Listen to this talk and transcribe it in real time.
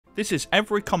This is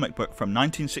every comic book from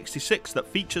 1966 that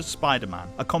features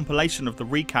Spider-Man, a compilation of the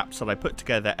recaps that I put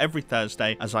together every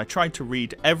Thursday as I try to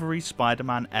read every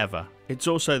Spider-Man ever. It's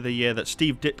also the year that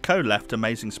Steve Ditko left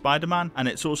Amazing Spider-Man, and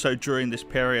it's also during this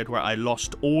period where I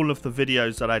lost all of the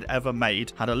videos that I'd ever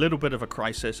made, had a little bit of a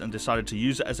crisis, and decided to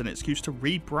use it as an excuse to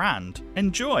rebrand.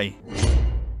 Enjoy!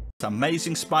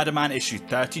 Amazing Spider-Man issue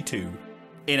 32.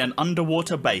 In an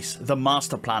underwater base, the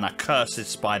Master Planner curses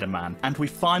Spider-Man, and we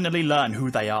finally learn who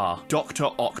they are. Dr.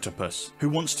 Octopus, who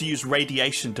wants to use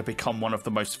radiation to become one of the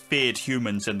most feared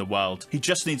humans in the world. He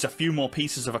just needs a few more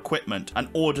pieces of equipment and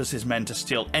orders his men to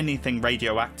steal anything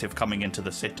radioactive coming into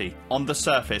the city. On the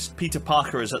surface, Peter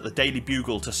Parker is at the Daily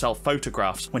Bugle to sell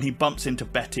photographs when he bumps into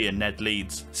Betty and Ned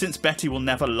Leeds. Since Betty will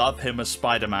never love him as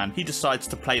Spider-Man, he decides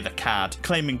to play the cad,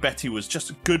 claiming Betty was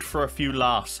just good for a few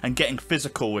laughs and getting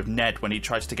physical with Ned when he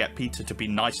tries to get Peter to be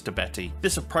nice to Betty.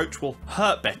 This approach will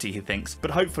hurt Betty, he thinks,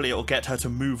 but hopefully it will get her to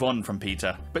move on from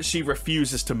Peter. But she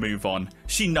refuses to move on.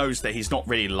 She knows that he's not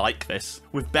really like this.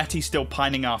 With Betty still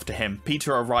pining after him,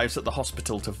 Peter arrives at the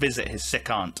hospital to visit his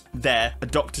sick aunt. There, a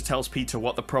doctor tells Peter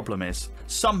what the problem is.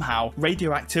 Somehow,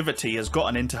 radioactivity has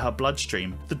gotten into her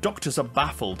bloodstream. The doctors are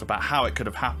baffled about how it could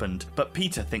have happened, but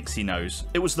Peter thinks he knows.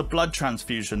 It was the blood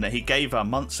transfusion that he gave her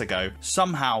months ago.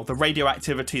 Somehow, the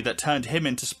radioactivity that turned him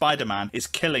into Spider-Man is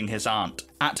killing his aunt.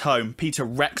 At home, Peter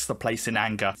wrecks the place in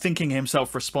anger, thinking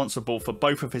himself responsible for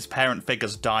both of his parent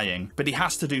figures dying. But he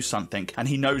has to do something, and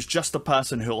he knows just the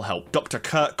person who'll help. Dr.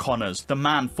 Kurt Connors, the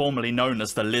man formerly known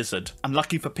as the Lizard. And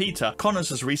lucky for Peter, Connors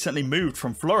has recently moved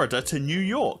from Florida to New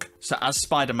York. So as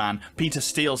Spider-Man, Peter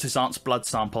steals his aunt's blood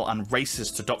sample and races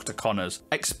to Dr. Connors,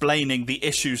 explaining the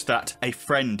issues that a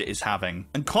friend is having.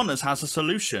 And Connors has a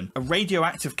solution, a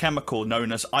radioactive chemical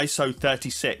known as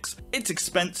ISO-36. It's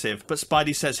expensive, but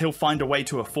Spidey says he'll find a way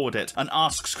to afford it and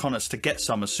asks Connors to get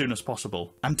some as soon as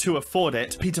possible. And to afford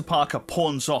it, Peter Parker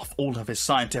pawns off all of his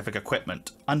scientific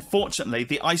equipment. Unfortunately,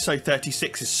 the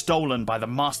ISO-36 is stolen by the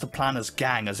Master Planner's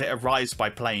gang as it arrives by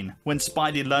plane. When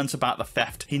Spidey learns about the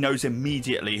theft, he knows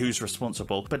immediately who's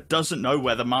responsible, but doesn't know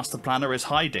where the Master Planner is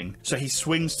hiding. So he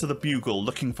swings to the Bugle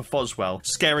looking for Foswell,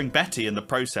 scaring Betty in the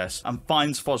process, and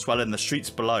finds Foswell in the streets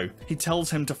below. He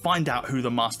tells him to find out who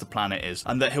the Master Planner is,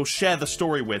 and that he'll share the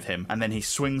story with him, and then he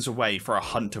swings away for a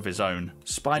hunt of his own.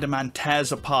 Spider-Man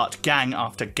tears apart gang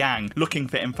after gang, looking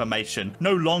for information,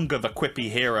 no longer the quippy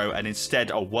hero and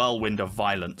instead a whirlwind of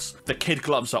violence. The kid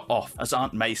gloves are off as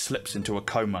Aunt May slips into a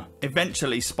coma.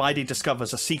 Eventually, Spidey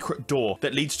discovers a secret door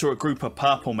that leads to a group of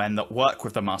purple men that work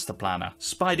with the Master Planner.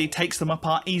 Spidey takes them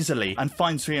apart easily and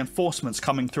finds reinforcements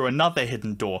coming through another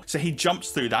hidden door, so he jumps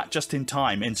through that just in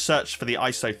time in search for the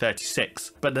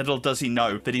ISO-36. But little does he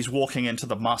know that he's walking into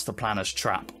the Master Planner's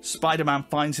trap. Spider-Man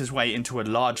finds his way into a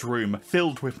large room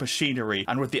filled with machinery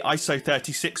and with the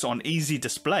ISO-36 on easy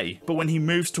display, but when he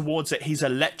moves towards it, he's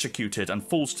electrocuted and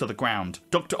falls to the ground.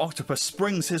 Dr. Octopus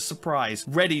springs his surprise,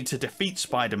 ready to defeat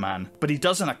Spider-Man, but he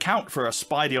doesn't account for a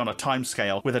Spidey on a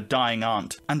timescale with a dying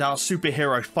aunt, and our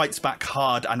superhero fights back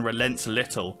hard and relents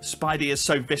little. Spidey is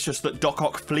so vicious that Doc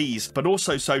Ock flees, but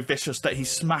also so vicious that he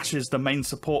smashes the main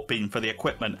support beam for the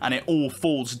equipment and it all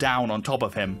falls down on top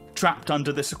of him. Trapped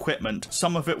under this equipment,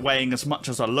 some of it weighing as much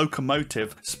as a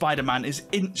locomotive, Spider-Man is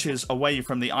inches away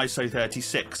from the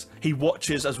ISO-36. He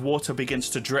watches as water begins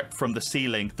to drip from the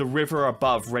ceiling, the river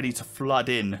above ready to flood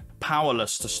in,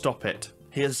 powerless to stop it.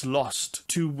 He is lost,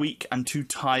 too weak and too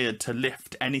tired to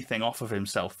lift anything off of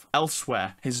himself.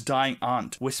 Elsewhere, his dying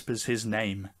aunt whispers his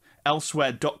name.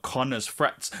 Elsewhere, Doc Connors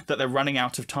frets that they're running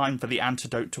out of time for the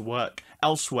antidote to work.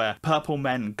 Elsewhere, purple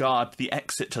men guard the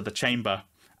exit to the chamber.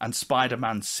 And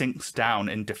Spider-Man sinks down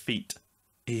in defeat.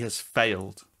 He has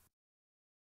failed.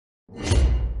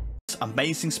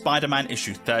 Amazing Spider-Man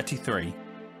issue 33.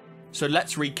 So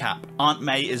let's recap. Aunt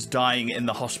May is dying in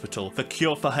the hospital. The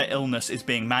cure for her illness is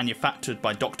being manufactured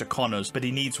by Dr. Connors, but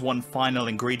he needs one final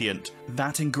ingredient.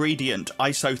 That ingredient,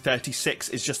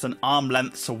 ISO-36, is just an arm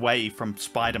lengths away from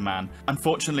Spider-Man.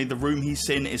 Unfortunately, the room he's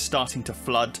in is starting to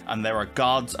flood, and there are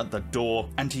guards at the door,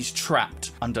 and he's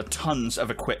trapped under tons of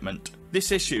equipment.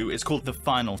 This issue is called the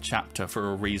final chapter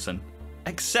for a reason.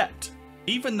 Except,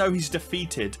 even though he's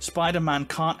defeated, Spider-Man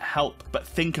can't help but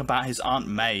think about his Aunt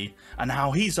May, and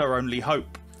how he's our only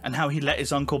hope, and how he let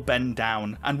his Uncle Ben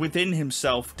down, and within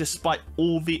himself, despite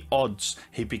all the odds,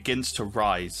 he begins to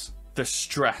rise. The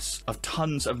stress of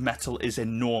tons of metal is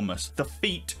enormous. The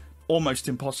feat Almost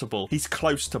impossible. He's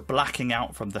close to blacking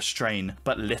out from the strain,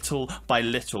 but little by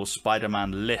little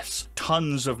Spider-Man lifts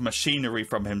tons of machinery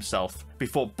from himself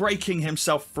before breaking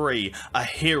himself free, a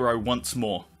hero once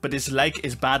more. But his leg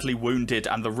is badly wounded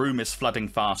and the room is flooding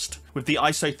fast. With the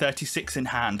ISO 36 in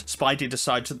hand, Spidey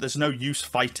decides that there's no use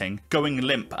fighting, going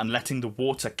limp and letting the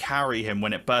water carry him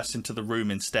when it bursts into the room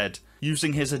instead.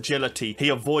 Using his agility, he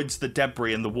avoids the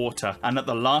debris in the water, and at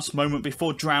the last moment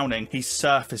before drowning, he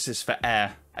surfaces for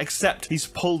air. Except he's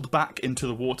pulled back into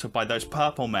the water by those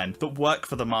purple men that work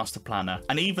for the Master Planner,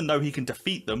 and even though he can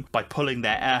defeat them by pulling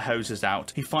their air hoses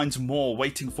out, he finds more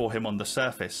waiting for him on the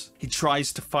surface. He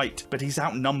tries to fight, but he's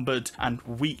outnumbered and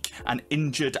weak and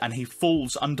injured, and he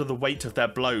falls under the weight of their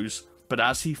blows. But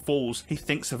as he falls, he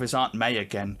thinks of his Aunt May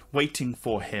again, waiting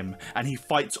for him, and he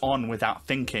fights on without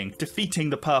thinking, defeating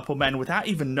the purple men without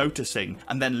even noticing,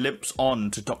 and then limps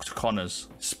on to Dr. Connors.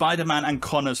 Spider-Man and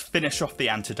Connors finish off the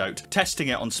antidote, testing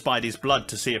it on Spidey's blood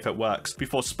to see if it works,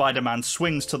 before Spider-Man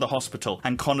swings to the hospital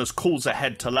and Connors calls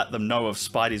ahead to let them know of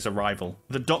Spidey's arrival.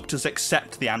 The doctors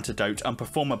accept the antidote and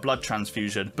perform a blood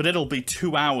transfusion, but it'll be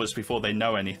 2 hours before they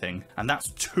know anything, and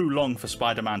that's too long for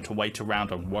Spider-Man to wait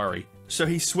around and worry. So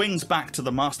he swings back to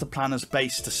the Master Planner's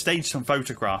base to stage some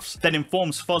photographs, then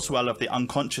informs Foswell of the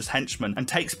unconscious henchman and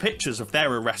takes pictures of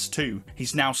their arrest too.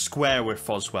 He's now square with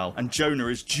Foswell, and Jonah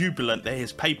is jubilant that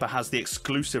his paper has the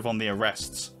exclusive on the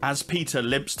arrests. As Peter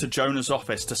limps to Jonah's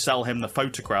office to sell him the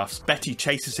photographs, Betty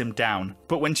chases him down,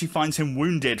 but when she finds him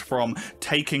wounded from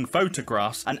taking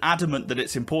photographs and adamant that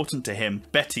it's important to him,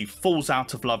 Betty falls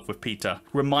out of love with Peter,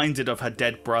 reminded of her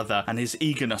dead brother and his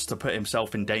eagerness to put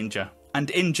himself in danger. And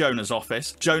in Jonah's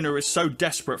office, Jonah is so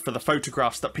desperate for the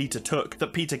photographs that Peter took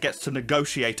that Peter gets to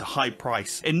negotiate a high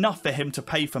price, enough for him to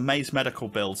pay for May's medical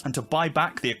bills and to buy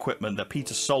back the equipment that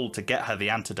Peter sold to get her the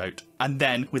antidote. And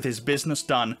then, with his business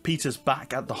done, Peter's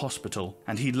back at the hospital,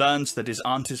 and he learns that his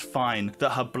aunt is fine,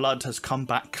 that her blood has come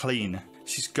back clean.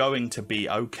 She's going to be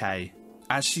okay.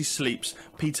 As she sleeps,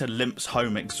 Peter limps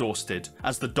home exhausted,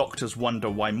 as the doctors wonder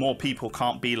why more people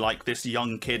can't be like this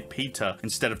young kid Peter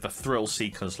instead of the thrill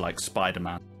seekers like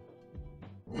Spider-Man.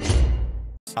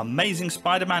 Amazing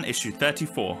Spider-Man issue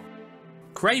 34.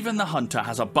 Kraven the Hunter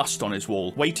has a bust on his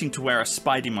wall, waiting to wear a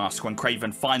Spidey mask when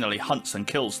Kraven finally hunts and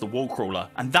kills the wallcrawler,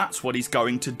 and that's what he's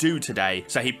going to do today,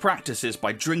 so he practices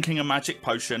by drinking a magic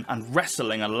potion and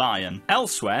wrestling a lion.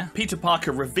 Elsewhere, Peter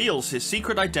Parker reveals his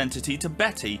secret identity to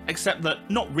Betty, except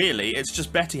that not really, it's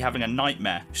just Betty having a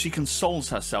nightmare. She consoles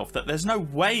herself that there's no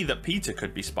way that Peter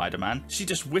could be Spider-Man, she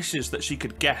just wishes that she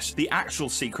could guess the actual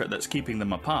secret that's keeping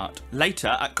them apart.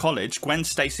 Later, at college, Gwen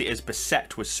Stacy is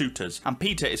beset with suitors, and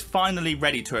Peter is finally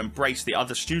ready to embrace the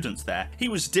other students there. He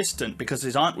was distant because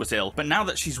his aunt was ill, but now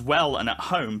that she's well and at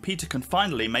home, Peter can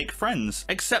finally make friends.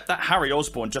 Except that Harry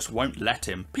Osborn just won't let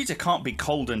him. Peter can't be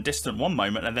cold and distant one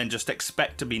moment and then just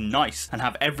expect to be nice and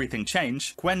have everything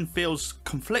change. Gwen feels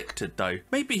conflicted though.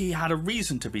 Maybe he had a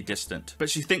reason to be distant, but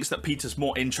she thinks that Peter's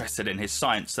more interested in his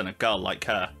science than a girl like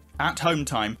her. At home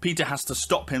time, Peter has to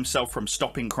stop himself from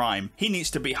stopping crime. He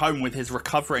needs to be home with his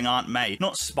recovering Aunt May,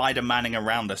 not Spider-Manning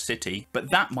around the city.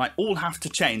 But that might all have to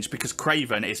change because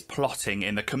Kraven is plotting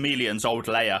in the Chameleon's old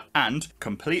lair. And,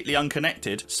 completely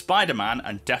unconnected, Spider-Man,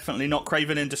 and definitely not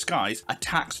Kraven in disguise,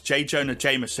 attacks J. Jonah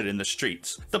Jameson in the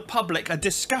streets. The public are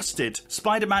disgusted.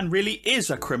 Spider-Man really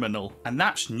is a criminal. And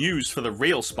that's news for the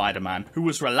real Spider-Man, who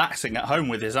was relaxing at home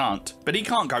with his aunt. But he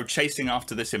can't go chasing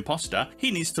after this imposter. He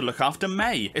needs to look after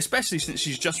May, especially since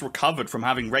she's just recovered from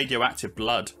having radioactive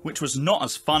blood, which was not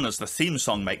as fun as the theme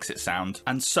song makes it sound.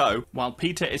 And so, while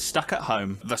Peter is stuck at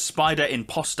home, the spider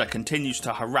imposter continues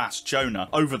to harass Jonah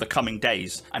over the coming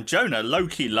days, and Jonah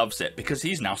low-key loves it because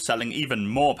he's now selling even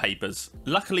more papers.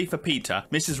 Luckily for Peter,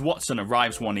 Mrs. Watson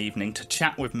arrives one evening to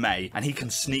chat with May, and he can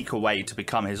sneak away to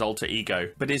become his alter ego.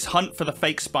 But his hunt for the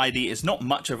fake Spidey is not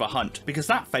much of a hunt, because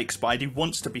that fake Spidey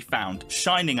wants to be found,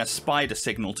 shining a spider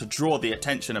signal to draw the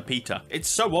attention of Peter. It's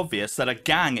so obvious that a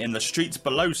gang in the streets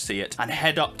below see it and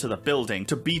head up to the building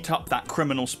to beat up that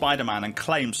criminal Spider-Man and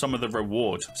claim some of the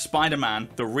reward. Spider-Man,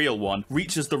 the real one,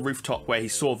 reaches the rooftop where he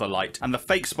saw the light, and the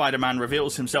fake Spider-Man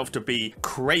reveals himself to be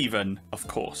Kraven, of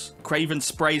course. Kraven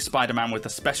sprays Spider-Man with a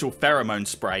special pheromone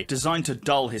spray designed to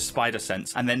dull his spider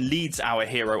sense, and then leads our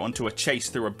hero onto a chase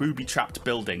through a booby-trapped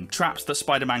building, traps that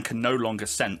Spider-Man can no longer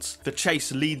sense. The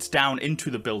chase leads down into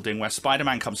the building where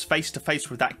Spider-Man comes face to face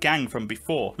with that gang from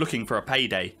before, looking for a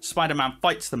payday. day. Spider-Man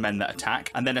fights the men that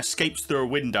attack and then escapes through a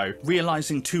window,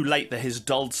 realizing too late that his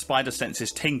dulled spider sense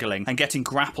is tingling and getting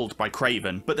grappled by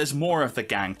Kraven. But there's more of the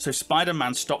gang, so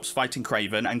Spider-Man stops fighting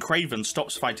Kraven and Kraven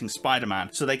stops fighting Spider-Man,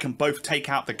 so they can both take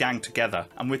out the gang together.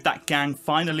 And with that gang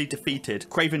finally defeated,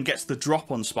 Kraven gets the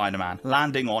drop on Spider-Man,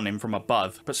 landing on him from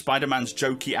above. But Spider-Man's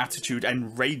jokey attitude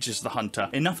enrages the Hunter,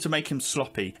 enough to make him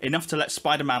sloppy, enough to let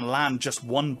Spider-Man land just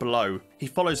one blow. He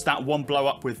follows that one blow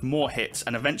up with more hits,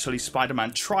 and eventually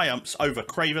Spider-Man triumphs over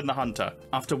Kraven the Hunter.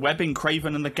 After webbing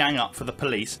Kraven and the gang up for the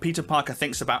police, Peter Parker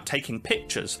thinks about taking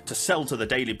pictures to sell to the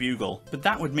Daily Bugle, but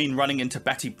that would mean running into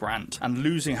Betty Brant, and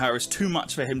losing her is too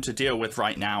much for him to deal with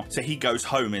right now, so he goes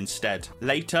home instead.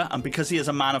 Later, and because he is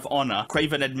a man of honor,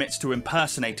 Kraven admits to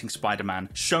impersonating Spider-Man,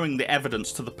 showing the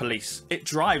evidence to the police. It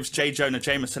drives J. Jonah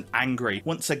Jameson angry.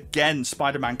 Once again,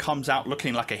 Spider-Man comes out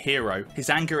looking like a hero. His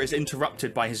anger is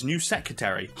interrupted by his new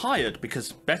secretary, hired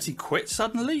because Betty quit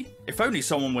suddenly? If only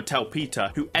someone would tell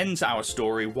Peter, who ends our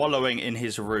story wallowing in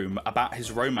his room, about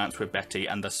his romance with Betty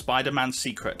and the Spider-Man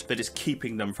secret that is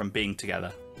keeping them from being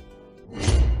together.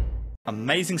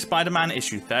 Amazing Spider-Man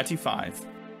issue 35.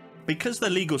 Because the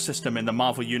legal system in the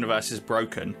Marvel Universe is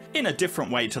broken, in a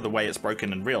different way to the way it's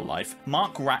broken in real life,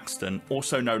 Mark Raxton,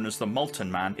 also known as the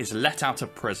Molten Man, is let out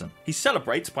of prison. He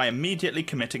celebrates by immediately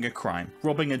committing a crime,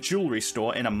 robbing a jewelry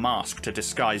store in a mask to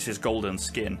disguise his golden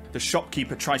skin. The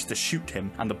shopkeeper tries to shoot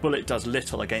him, and the bullet does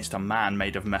little against a man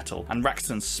made of metal, and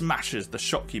Raxton smashes the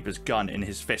shopkeeper's gun in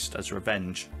his fist as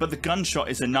revenge. But the gunshot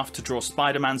is enough to draw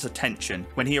Spider-Man's attention.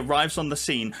 When he arrives on the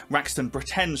scene, Raxton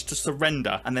pretends to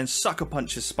surrender and then sucker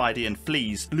punches Spidey and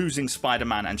flees, losing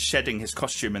Spider-Man and shedding his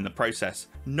costume in the process.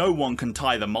 No one can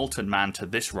tie the Molten Man to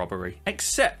this robbery.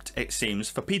 Except, it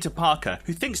seems, for Peter Parker,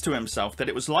 who thinks to himself that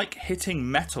it was like hitting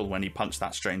metal when he punched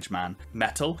that strange man.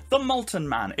 Metal? The Molten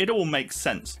Man. It all makes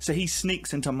sense. So he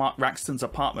sneaks into Mark Raxton's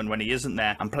apartment when he isn't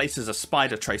there and places a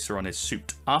spider tracer on his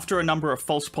suit. After a number of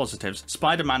false positives,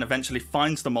 Spider-Man eventually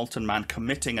finds the Molten Man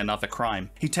committing another crime.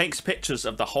 He takes pictures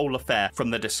of the whole affair, from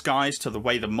the disguise to the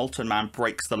way the Molten Man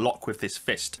breaks the lock with his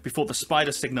fist, before the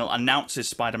spider signal announces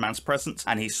Spider-Man's presence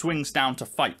and he swings down to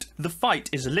fight. The fight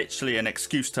is literally an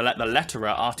excuse to let the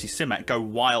letterer Artie Simek go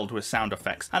wild with sound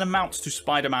effects, and amounts to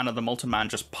Spider-Man and the Molten Man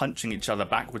just punching each other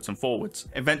backwards and forwards.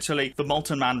 Eventually, the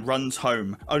Molten Man runs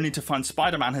home, only to find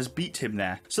Spider-Man has beat him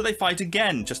there, so they fight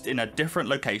again, just in a different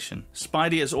location.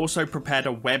 Spidey has also prepared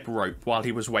a web rope while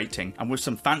he was waiting, and with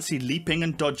some fancy leaping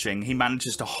and dodging, he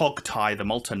manages to hog tie the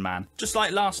Molten Man, just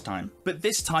like last time. But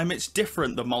this time it's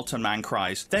different, the Molten Man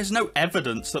cries. There's no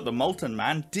evidence that the Molten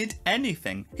Man did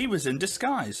anything. He was in disguise.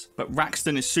 But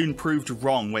Raxton is soon proved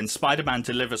wrong when Spider-Man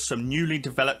delivers some newly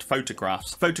developed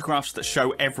photographs that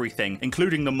show everything,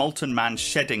 including the Molten Man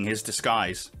shedding his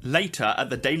disguise. Later, at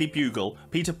the Daily Bugle,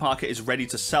 Peter Parker is ready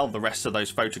to sell the rest of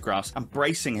those photographs and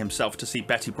bracing himself to see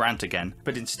Betty Brant again.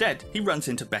 But instead, he runs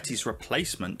into Betty's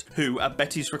replacement, who, at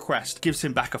Betty's request, gives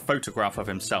him back a photograph of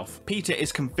himself. Peter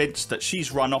is convinced that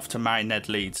she's run off to marry Ned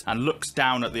Leeds and looks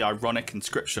down at the ironic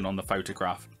inscription on the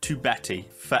photograph. To Betty,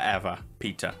 forever,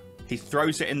 Peter. He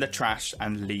throws it in the trash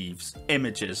and leaves.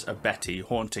 Images of Betty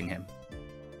haunting him.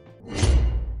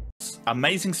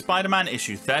 Amazing Spider-Man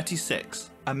issue 36.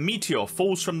 A meteor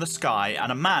falls from the sky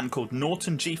and a man called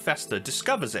Norton G. Fester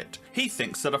discovers it. He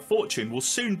thinks that a fortune will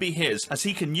soon be his, as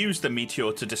he can use the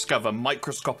meteor to discover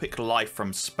microscopic life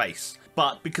from space.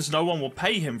 But because no one will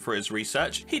pay him for his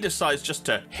research, he decides just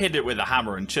to hit it with a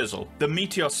hammer and chisel. The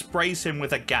meteor sprays him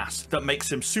with a gas that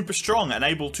makes him super strong and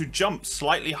able to jump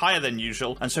slightly higher than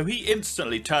usual, and so he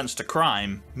instantly turns to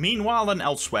crime. Meanwhile and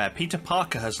elsewhere, Peter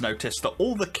Parker has noticed that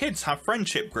all the kids have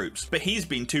friendship groups, but he's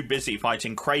been too busy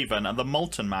fighting Kraven and the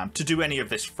Molten Man to do any of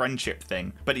this friendship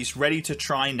thing. But he's ready to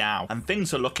try now, and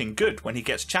things are looking good when he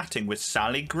gets chatting with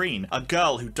Sally Green, a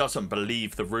girl who doesn't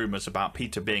believe the rumours about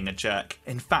Peter being a jerk.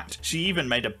 In fact, she even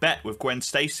made a bet with Gwen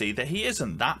Stacy that he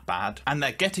isn't that bad, and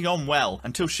they're getting on well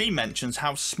until she mentions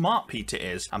how smart Peter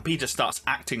is, and Peter starts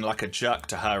acting like a jerk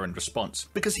to her in response,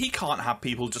 because he can't have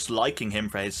people just liking him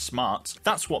for his smarts.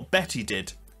 That's what Betty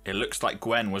did. It looks like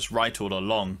Gwen was right all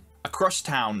along. Across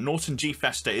town, Norton G.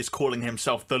 Fester is calling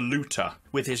himself the Looter.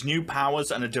 With his new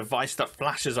powers and a device that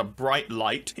flashes a bright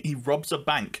light, he robs a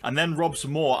bank, and then robs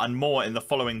more and more in the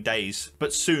following days.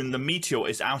 But soon the meteor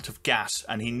is out of gas,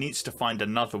 and he needs to find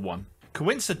another one.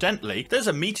 Coincidentally, there's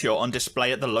a meteor on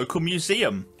display at the local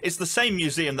museum. It's the same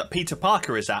museum that Peter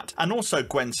Parker is at, and also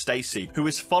Gwen Stacy, who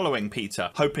is following Peter,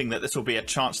 hoping that this will be a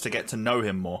chance to get to know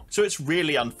him more. So it's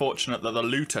really unfortunate that the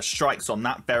Looter strikes on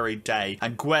that very day,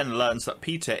 and Gwen learns that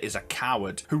Peter is a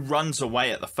coward, who runs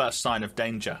away at the first sign of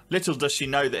danger. Little does she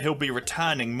know that he'll be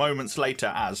returning moments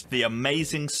later as the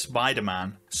Amazing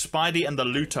Spider-Man. Spidey and the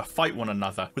Looter fight one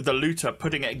another, with the Looter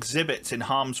putting exhibits in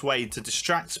harm's way to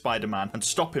distract Spider-Man and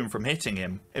stop him from hitting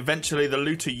him. Eventually the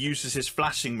Looter uses his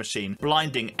flashing machine,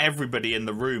 blinding everybody in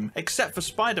the room except for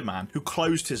Spider-Man, who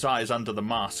closed his eyes under the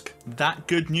mask. That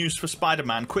good news for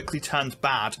Spider-Man quickly turns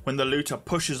bad when the Looter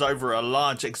pushes over a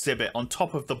large exhibit on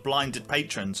top of the blinded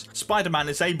patrons. Spider-Man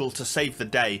is able to save the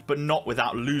day, but not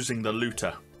without losing the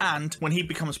Looter. And when he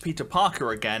becomes Peter Parker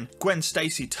again, Gwen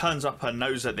Stacy turns up her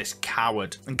nose at this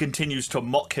coward and continues to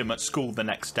mock him at school the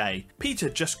next day. Peter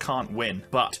just can't win,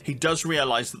 but he does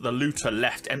realise that the Looter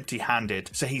left empty-handed,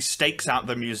 so he stakes out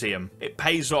the museum. It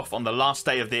pays off on the last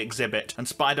day of the exhibit, and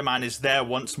Spider-Man is there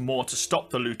once more to stop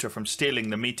the Looter from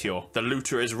stealing the meteor. The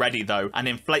Looter is ready though, and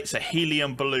inflates a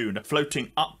helium balloon,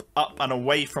 floating up, and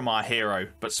away from our hero.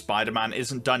 But Spider-Man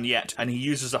isn't done yet, and he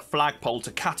uses a flagpole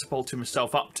to catapult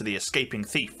himself up to the escaping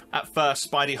thief. At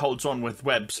first, Spidey holds on with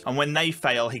webs, and when they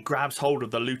fail, he grabs hold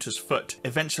of the Looter's foot,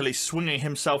 eventually swinging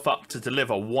himself up to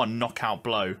deliver one knockout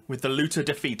blow. With the Looter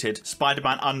defeated,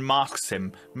 Spider-Man unmasks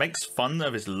him, makes fun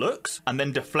of his looks, and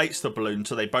then deflates the balloon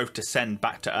so they both descend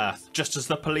back to Earth. Just as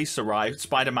the police arrive,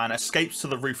 Spider-Man escapes to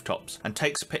the rooftops and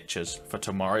takes pictures for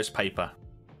tomorrow's paper.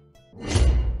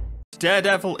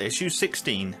 Daredevil issue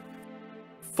 16.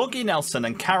 Foggy Nelson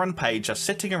and Karen Page are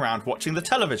sitting around watching the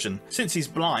television. Since he's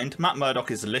blind, Matt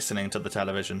Murdock is listening to the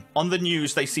television. On the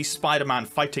news, they see Spider-Man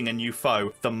fighting a new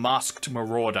foe, the Masked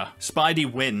Marauder.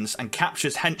 Spidey wins and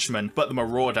captures henchmen, but the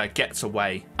Marauder gets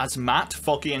away. As Matt,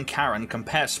 Foggy and Karen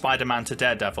compare Spider-Man to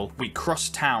Daredevil, we cross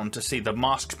town to see the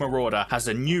Masked Marauder has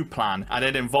a new plan, and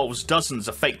it involves dozens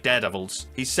of fake Daredevils.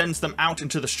 He sends them out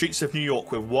into the streets of New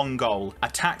York with one goal: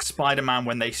 attack Spider-Man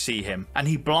when they see him, and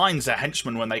he blinds a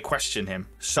henchman when they question him.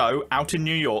 So, out in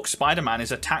New York, Spider-Man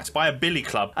is attacked by a billy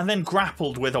club and then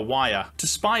grappled with a wire. To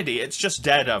Spidey, it's just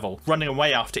Daredevil, running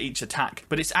away after each attack,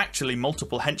 but it's actually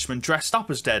multiple henchmen dressed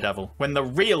up as Daredevil. When the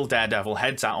real Daredevil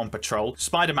heads out on patrol,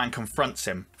 Spider-Man confronts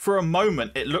him. For a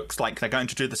moment, it looks like they're going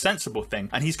to do the sensible thing,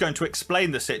 and he's going to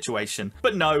explain the situation.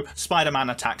 But no,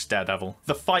 Spider-Man attacks Daredevil.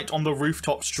 The fight on the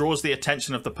rooftops draws the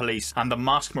attention of the police, and the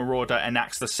Masked Marauder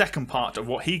enacts the second part of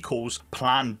what he calls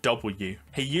Plan W.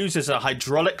 He uses a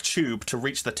hydraulic tube to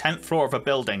reach the 10th floor of a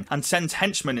building and sends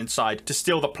henchmen inside to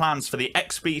steal the plans for the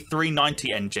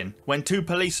XB390 engine. When two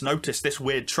police notice this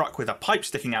weird truck with a pipe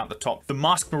sticking out the top, the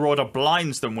Masked Marauder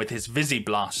blinds them with his Visi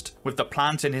Blast. With the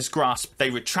plans in his grasp, they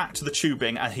retract the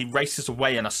tubing and he races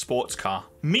away in a sports car.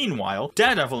 Meanwhile,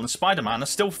 Daredevil and Spider-Man are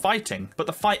still fighting, but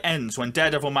the fight ends when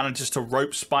Daredevil manages to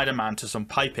rope Spider-Man to some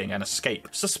piping and escape,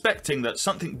 suspecting that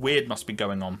something weird must be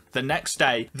going on. The next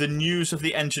day, the news of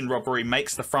the engine robbery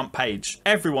makes the front page.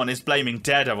 Everyone is blaming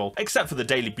Daredevil, except for the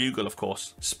Daily Bugle, of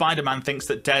course. Spider-Man thinks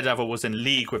that Daredevil was in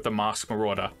league with the Masked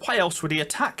Marauder. Why else would he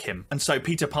attack him? And so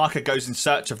Peter Parker goes in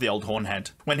search of the old hornhead.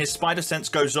 When his spider sense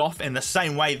goes off in the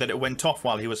same way that it went off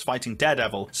while he was fighting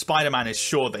Daredevil, Spider-Man is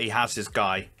sure that he has his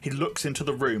guy. He looks into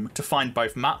the room to find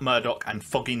both Matt Murdock and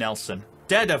Foggy Nelson.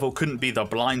 Daredevil couldn't be the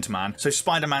blind man, so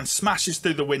Spider-Man smashes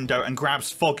through the window and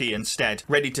grabs Foggy instead,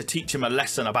 ready to teach him a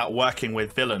lesson about working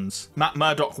with villains. Matt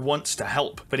Murdock wants to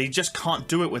help, but he just can't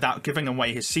do it without giving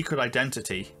away his secret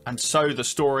identity, and so the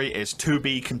story is to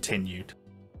be continued.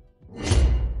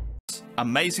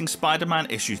 Amazing Spider-Man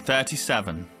issue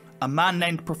 37. A man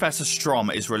named Professor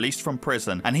Strom is released from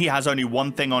prison, and he has only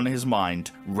one thing on his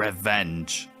mind: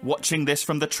 revenge. Watching this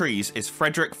from the trees is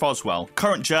Frederick Foswell,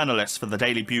 current journalist for the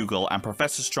Daily Bugle and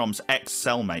Professor Strom's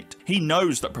ex-cellmate. He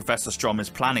knows that Professor Strom is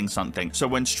planning something, so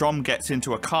when Strom gets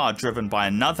into a car driven by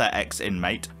another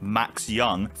ex-inmate, Max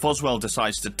Young, Foswell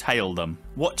decides to tail them.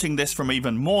 Watching this from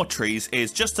even more trees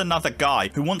is just another guy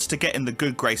who wants to get in the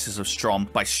good graces of Strom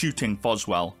by shooting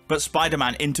Foswell. But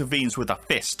Spider-Man intervenes with a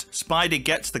fist. Spidey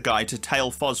gets the guy to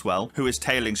tail Foswell, who is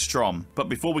tailing Strom. But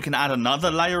before we can add another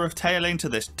layer of tailing to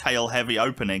this tail-heavy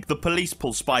opening, the police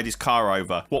pull Spidey's car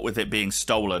over, what with it being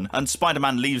stolen, and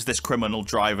Spider-Man leaves this criminal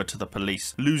driver to the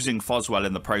police, losing Foswell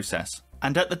in the process.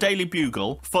 And at the Daily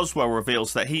Bugle, Foswell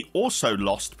reveals that he also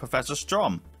lost Professor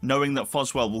Strom. Knowing that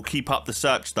Foswell will keep up the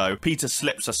search though, Peter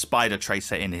slips a spider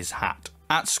tracer in his hat.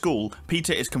 At school,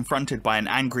 Peter is confronted by an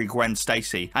angry Gwen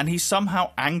Stacy, and he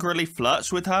somehow angrily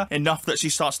flirts with her enough that she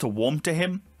starts to warm to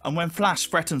him. And when Flash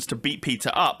threatens to beat Peter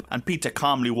up and Peter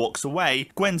calmly walks away,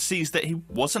 Gwen sees that he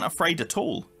wasn't afraid at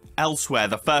all. Elsewhere,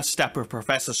 the first step of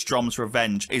Professor Strom's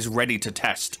revenge is ready to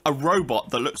test. A robot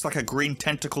that looks like a green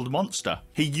tentacled monster.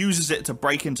 He uses it to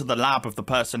break into the lab of the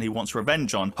person he wants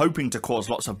revenge on, hoping to cause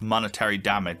lots of monetary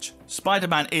damage.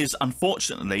 Spider-Man is,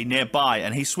 unfortunately, nearby,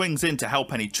 and he swings in to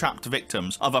help any trapped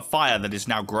victims of a fire that is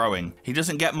now growing. He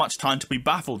doesn't get much time to be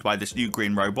baffled by this new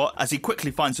green robot, as he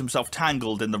quickly finds himself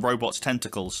tangled in the robot's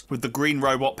tentacles. With the green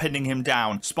robot pinning him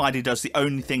down, Spidey does the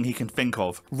only thing he can think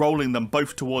of, rolling them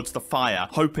both towards the fire,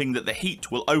 hoping that the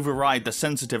heat will override the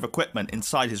sensitive equipment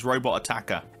inside his robot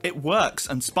attacker. It works,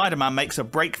 and Spider-Man makes a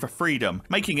break for freedom,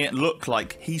 making it look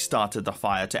like he started the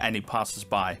fire to any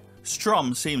passers-by.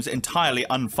 Strom seems entirely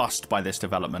unfussed by this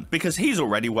development, because he's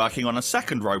already working on a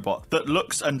second robot that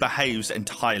looks and behaves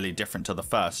entirely different to the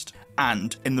first.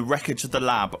 And, in the wreckage of the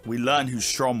lab, we learn who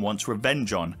Strom wants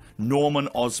revenge on: Norman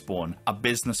Osborn, a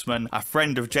businessman, a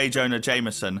friend of J. Jonah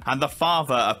Jameson, and the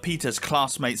father of Peter's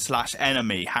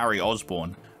classmate/enemy, Harry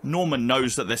Osborn. Norman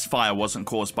knows that this fire wasn't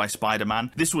caused by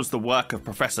Spider-Man. This was the work of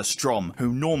Professor Strom,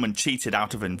 who Norman cheated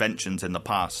out of inventions in the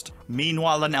past.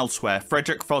 Meanwhile and elsewhere,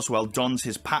 Frederick Foswell dons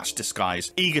his Patch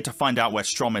disguise, eager to find out where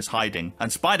Strom is hiding,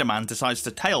 and Spider-Man decides to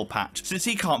tail Patch, since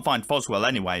he can't find Foswell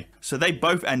anyway. So they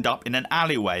both end up in an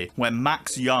alleyway, where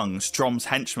Max Young, Strom's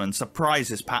henchman,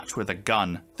 surprises Patch with a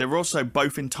gun. They're also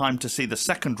both in time to see the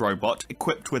second robot,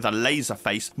 equipped with a laser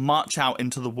face, march out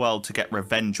into the world to get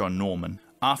revenge on Norman.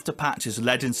 After Patch is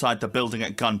led inside the building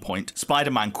at gunpoint,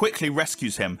 Spider-Man quickly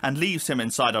rescues him and leaves him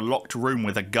inside a locked room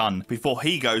with a gun before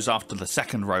he goes after the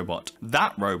second robot.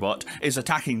 That robot is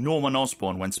attacking Norman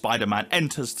Osborn when Spider-Man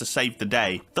enters to save the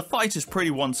day. The fight is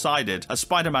pretty one-sided, as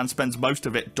Spider-Man spends most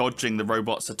of it dodging the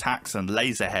robot's attacks and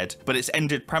Laserhead, but it's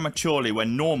ended prematurely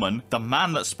when Norman, the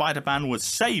man that Spider-Man was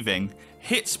saving,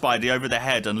 hits Spidey over the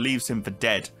head and leaves him for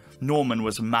dead. Norman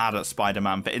was mad at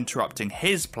Spider-Man for interrupting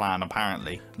his plan,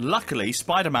 apparently. Luckily,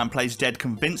 Spider-Man plays dead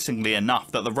convincingly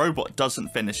enough that the robot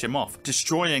doesn't finish him off,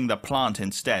 destroying the plant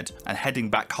instead, and heading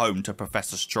back home to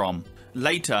Professor Strom.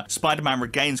 Later, Spider-Man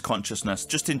regains consciousness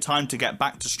just in time to get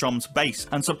back to Strom's base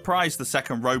and surprise the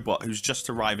second robot who's just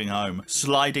arriving home,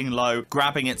 sliding low,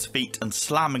 grabbing its feet and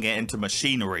slamming it into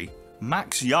machinery.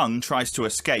 Max Young tries to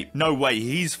escape. No way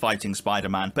he's fighting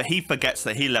Spider-Man, but he forgets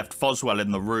that he left Foswell in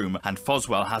the room, and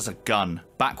Foswell has a gun.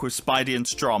 Back with Spidey and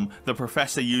Strom, the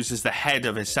Professor uses the head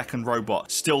of his second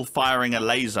robot, still firing a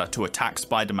laser, to attack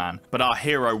Spider-Man, but our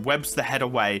hero webs the head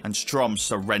away and Strom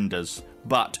surrenders.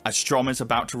 But as Strom is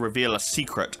about to reveal a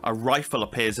secret, a rifle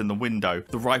appears in the window,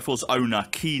 the rifle's owner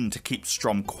keen to keep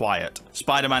Strom quiet.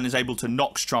 Spider-Man is able to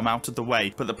knock Strom out of the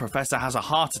way, but the Professor has a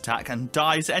heart attack and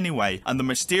dies anyway, and the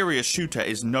mysterious shooter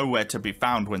is nowhere to be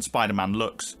found when Spider-Man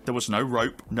looks. There was no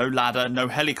rope, no ladder, no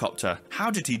helicopter. How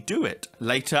did he do it?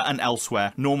 Later and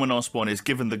elsewhere, Norman Osborn is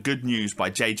given the good news by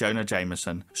J. Jonah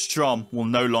Jameson. Strom will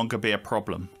no longer be a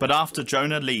problem. But after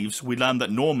Jonah leaves, we learn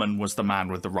that Norman was the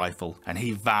man with the rifle, and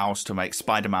he vows to make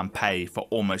Spider-Man pay for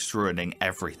almost ruining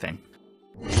everything.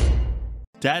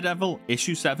 Daredevil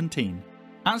issue 17.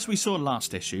 As we saw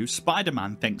last issue,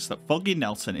 Spider-Man thinks that Foggy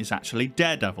Nelson is actually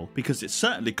Daredevil, because it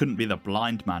certainly couldn't be the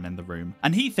blind man in the room,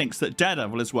 and he thinks that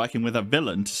Daredevil is working with a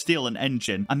villain to steal an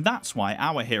engine, and that's why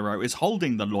our hero is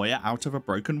holding the lawyer out of a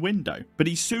broken window. But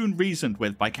he's soon reasoned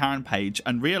with by Karen Page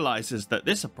and realises that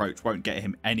this approach won't get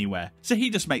him anywhere, so he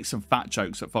just makes some fat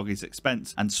jokes at Foggy's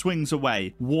expense and swings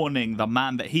away, warning the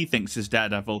man that he thinks is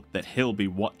Daredevil that he'll be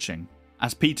watching.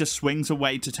 As Peter swings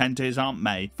away to tend to his Aunt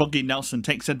May, Foggy Nelson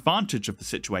takes advantage of the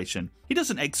situation. He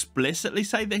doesn't explicitly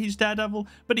say that he's Daredevil,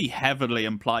 but he heavily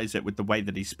implies it with the way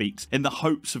that he speaks, in the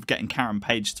hopes of getting Karen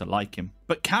Page to like him.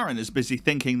 But Karen is busy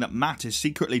thinking that Matt is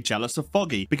secretly jealous of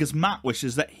Foggy, because Matt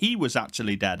wishes that he was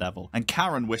actually Daredevil, and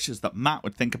Karen wishes that Matt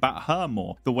would think about her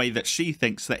more, the way that she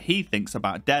thinks that he thinks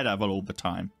about Daredevil all the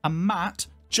time. And Matt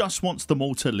just wants them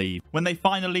all to leave. When they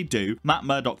finally do, Matt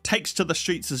Murdock takes to the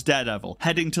streets as Daredevil,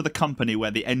 heading to the company where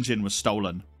the engine was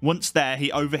stolen. Once there,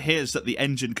 he overhears that the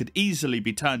engine could easily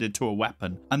be turned into a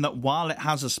weapon, and that while it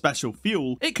has a special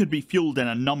fuel, it could be fueled in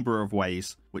a number of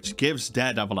ways, which gives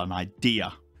Daredevil an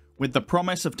idea. With the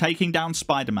promise of taking down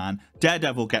Spider-Man,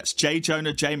 Daredevil gets J.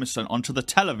 Jonah Jameson onto the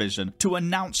television to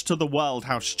announce to the world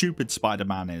how stupid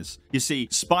Spider-Man is. You see,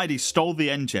 Spidey stole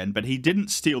the engine, but he didn't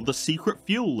steal the secret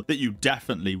fuel that you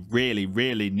definitely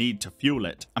really need to fuel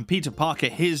it. And Peter Parker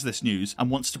hears this news and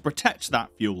wants to protect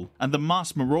that fuel. And the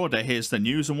Masked Marauder hears the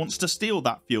news and wants to steal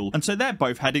that fuel. And so they're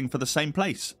both heading for the same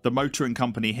place. The motoring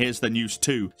company hears the news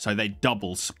too, so they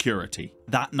double security.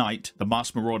 That night, the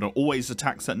Masked Marauder always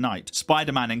attacks at night.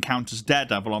 Spider-Man encounters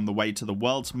Daredevil on the way to the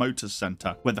World's Motors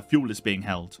Center, where the fuel is being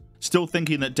held. Still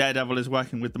thinking that Daredevil is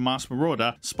working with the Masked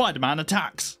Marauder, Spider-Man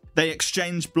attacks. They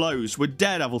exchange blows, with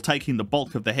Daredevil taking the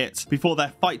bulk of the hits before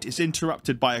their fight is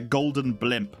interrupted by a golden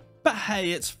blimp. But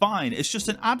hey, it's fine, it's just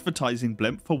an advertising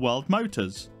blimp for World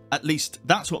Motors. At least,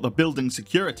 that's what the building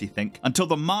security think, until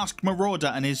the masked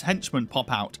marauder and his henchmen pop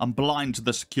out and blind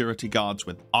the security guards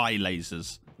with eye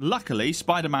lasers. Luckily,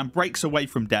 Spider-Man breaks away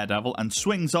from Daredevil and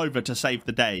swings over to save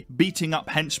the day, beating up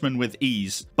henchmen with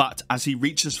ease. But as he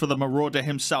reaches for the marauder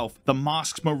himself, the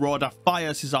masked marauder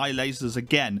fires his eye lasers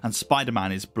again and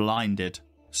Spider-Man is blinded.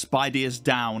 Spidey is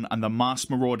down and the masked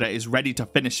marauder is ready to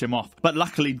finish him off, but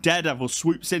luckily Daredevil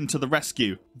swoops in to the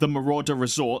rescue. The marauder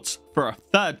resorts, for a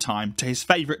third time, to his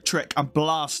favourite trick and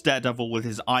blasts Daredevil with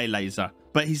his eye laser.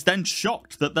 But he's then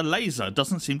shocked that the laser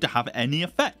doesn't seem to have any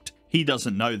effect. He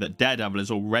doesn't know that Daredevil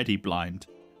is already blind.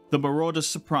 The marauder's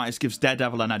surprise gives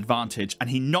Daredevil an advantage and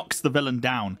he knocks the villain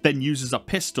down, then uses a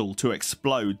pistol to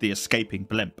explode the escaping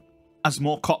blimp. As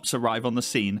more cops arrive on the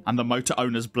scene and the motor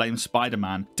owners blame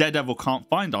Spider-Man, Daredevil can't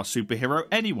find our superhero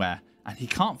anywhere, and he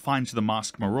can't find the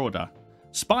masked marauder.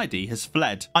 Spidey has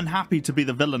fled, unhappy to be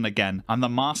the villain again, and the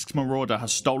masked marauder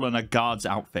has stolen a guard's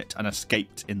outfit and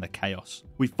escaped in the chaos.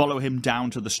 We follow him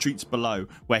down to the streets below,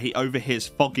 where he overhears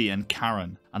Foggy and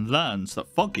Karen, and learns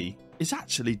that Foggy is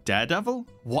actually Daredevil?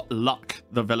 What luck,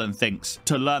 the villain thinks,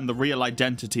 to learn the real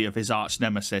identity of his arch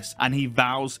nemesis, and he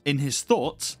vows in his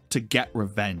thoughts to get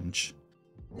revenge.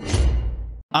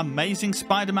 Amazing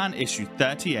Spider-Man issue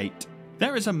 38.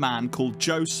 There is a man called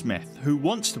Joe Smith who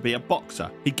wants to be a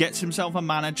boxer. He gets himself a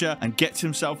manager and gets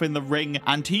himself in the ring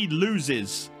and he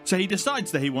loses. So he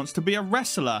decides that he wants to be a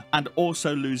wrestler and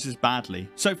also loses badly.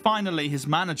 So finally his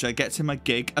manager gets him a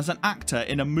gig as an actor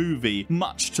in a movie,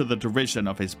 much to the derision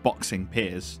of his boxing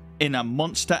peers. In a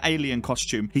monster alien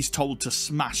costume, he's told to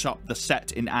smash up the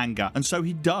set in anger, and so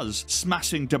he does,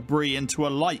 smashing debris into a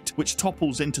light which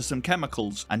topples into some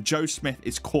chemicals, and Joe Smith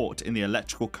is caught in the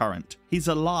electrical current. He's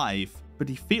alive, but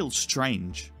he feels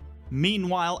strange.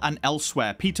 Meanwhile and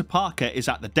elsewhere, Peter Parker is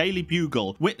at the Daily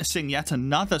Bugle, witnessing yet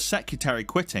another secretary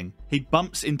quitting. He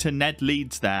bumps into Ned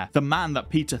Leeds there, the man that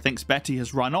Peter thinks Betty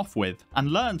has run off with,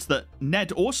 and learns that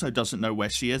Ned also doesn't know where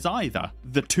she is either.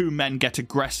 The two men get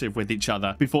aggressive with each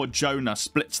other before Jonah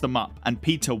splits them up and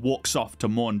Peter walks off to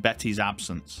mourn Betty's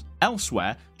absence.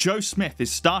 Elsewhere, Joe Smith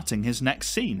is starting his next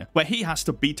scene, where he has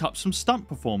to beat up some stunt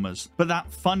performers, but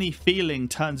that funny feeling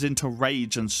turns into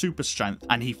rage and super strength,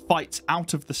 and he fights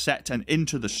out of the set and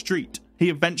into the street.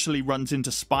 He eventually runs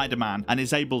into Spider-Man and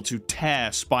is able to tear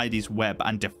Spidey's web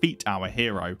and defeat our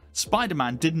hero.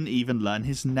 Spider-Man didn't even learn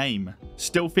his name.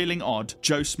 Still feeling odd,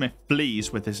 Joe Smith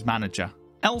flees with his manager.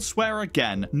 Elsewhere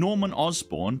again, Norman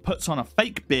Osborn puts on a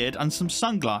fake beard and some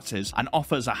sunglasses and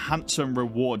offers a handsome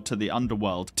reward to the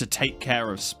underworld to take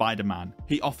care of Spider-Man.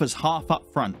 He offers half up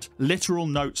front, literal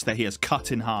notes that he has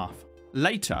cut in half.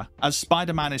 Later, as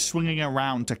Spider-Man is swinging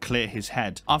around to clear his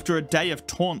head, after a day of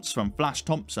taunts from Flash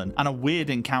Thompson and a weird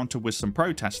encounter with some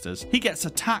protesters, he gets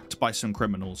attacked by some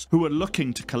criminals who are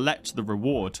looking to collect the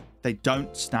reward. They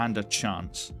don't stand a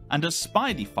chance. And as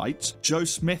Spidey fights, Joe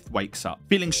Smith wakes up,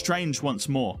 feeling strange once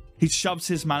more. He shoves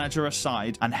his manager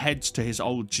aside and heads to his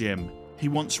old gym. He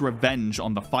wants revenge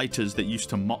on the fighters that used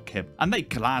to mock him, and they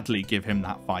gladly give him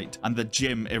that fight, and the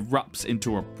gym erupts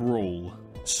into a brawl.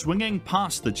 Swinging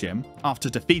past the gym, after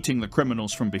defeating the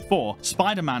criminals from before,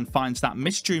 Spider-Man finds that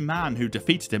mystery man who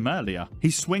defeated him earlier. He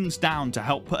swings down to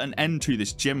help put an end to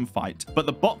this gym fight, but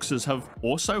the boxers have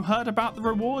also heard about the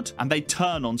reward, and they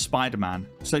turn on Spider-Man.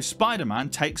 So Spider-Man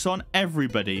takes on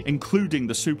everybody, including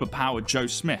the superpowered Joe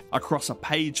Smith, across a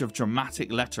page of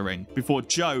dramatic lettering, before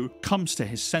Joe comes to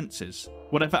his senses.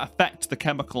 Whatever effect the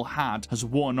chemical had has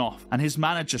worn off, and his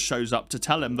manager shows up to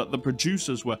tell him that the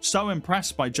producers were so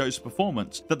impressed by Joe's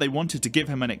performance that they wanted to give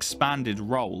him an expanded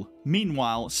role.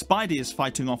 Meanwhile, Spidey is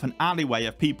fighting off an alleyway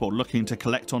of people looking to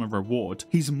collect on a reward.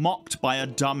 He's mocked by a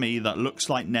dummy that looks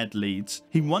like Ned Leeds.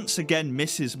 He once again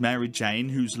misses Mary Jane,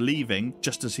 who's leaving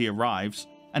just as he arrives.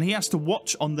 And he has to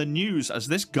watch on the news as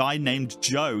this guy named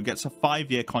Joe gets a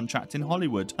 5-year contract in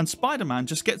Hollywood, and Spider-Man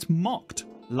just gets mocked.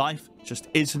 Life just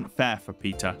isn't fair for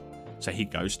Peter, so he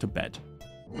goes to bed.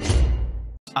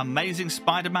 Amazing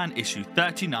Spider-Man issue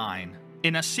 39.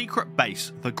 In a secret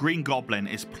base, the Green Goblin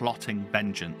is plotting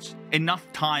vengeance.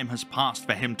 Enough time has passed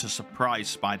for him to surprise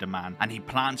Spider-Man, and he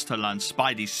plans to learn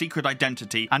Spidey's secret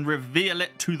identity and reveal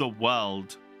it to the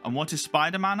world. And what is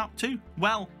Spider-Man up to?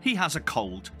 Well, he has a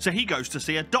cold, so he goes to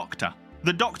see a doctor.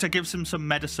 The doctor gives him some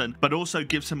medicine, but also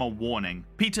gives him a warning.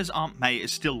 Peter's Aunt May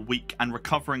is still weak and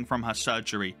recovering from her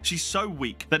surgery. She's so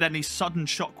weak that any sudden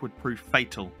shock would prove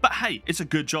fatal. But hey, it's a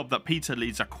good job that Peter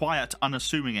leads a quiet,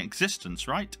 unassuming existence,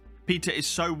 right? Peter is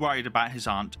so worried about his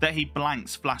aunt that he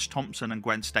blanks Flash Thompson and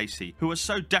Gwen Stacy, who are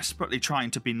so desperately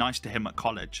trying to be nice to him at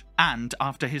college. And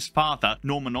after his father,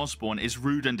 Norman Osborn, is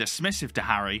rude and dismissive to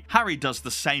Harry, Harry does the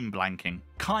same blanking.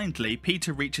 Kindly,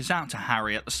 Peter reaches out to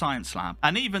Harry at the science lab,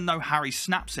 and even though Harry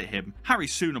snaps at him, Harry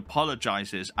soon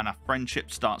apologizes and a friendship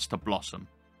starts to blossom.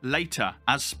 Later,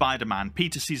 as Spider-Man,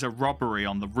 Peter sees a robbery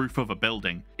on the roof of a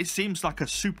building. It seems like a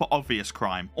super obvious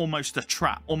crime, almost a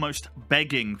trap, almost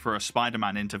begging for a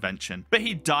Spider-Man intervention, but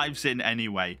he dives in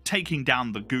anyway, taking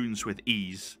down the goons with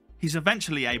ease. He's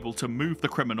eventually able to move the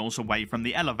criminals away from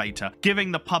the elevator,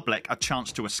 giving the public a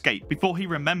chance to escape before he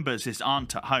remembers his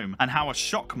aunt at home and how a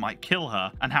shock might kill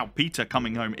her, and how Peter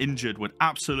coming home injured would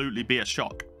absolutely be a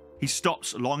shock. He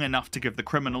stops long enough to give the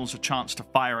criminals a chance to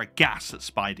fire a gas at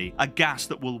Spidey, a gas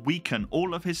that will weaken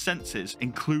all of his senses,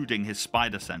 including his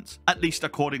spider sense, at least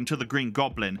according to the Green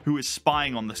Goblin, who is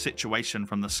spying on the situation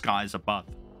from the skies above.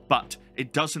 But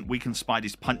it doesn't weaken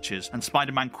Spidey's punches, and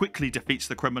Spider-Man quickly defeats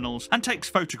the criminals and takes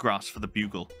photographs for the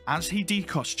Bugle. As he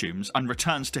decostumes and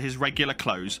returns to his regular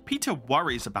clothes, Peter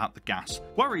worries about the gas,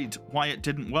 worried why it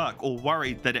didn't work or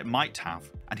worried that it might have.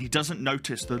 And he doesn't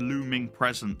notice the looming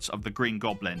presence of the Green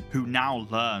Goblin, who now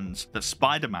learns that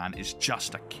Spider-Man is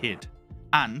just a kid.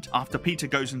 And, after Peter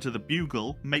goes into the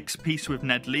Bugle, makes peace with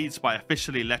Ned Leeds by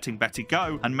officially letting Betty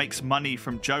go, and makes money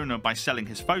from Jonah by selling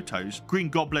his photos, Green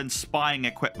Goblin's spying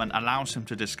equipment allows him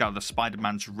to discover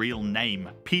Spider-Man's real name,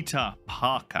 Peter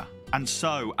Parker. And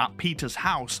so, at Peter's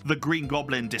house, the Green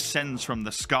Goblin descends from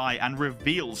the sky and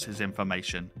reveals his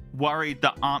information. Worried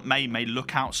that Aunt May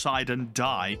look outside and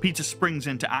die, Peter springs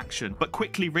into action, but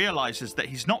quickly realizes that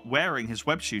he's not wearing his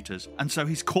web shooters, and so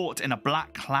he's caught in a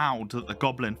black cloud that the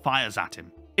Goblin fires at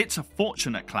him. It's a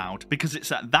fortunate cloud, because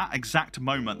it's at that exact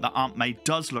moment that Aunt May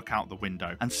does look out the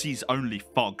window and sees only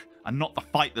fog, and not the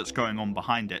fight that's going on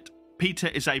behind it. Peter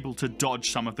is able to dodge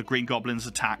some of the Green Goblin's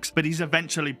attacks, but he's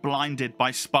eventually blinded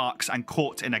by sparks and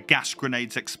caught in a gas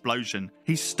grenade's explosion.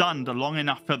 He's stunned long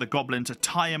enough for the Goblin to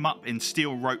tie him up in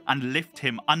steel rope and lift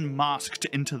him unmasked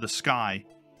into the sky.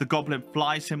 The Goblin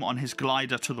flies him on his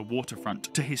glider to the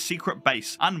waterfront, to his secret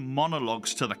base, and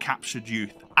monologues to the captured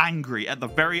youth, angry at the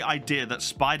very idea that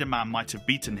Spider-Man might have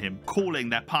beaten him, calling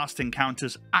their past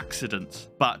encounters accidents.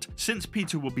 But since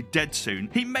Peter will be dead soon,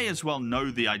 he may as well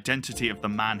know the identity of the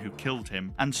man who killed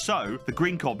him, and so the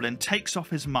Green Goblin takes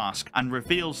off his mask and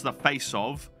reveals the face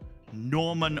of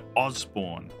Norman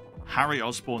Osborn, Harry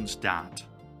Osborn's dad.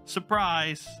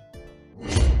 Surprise!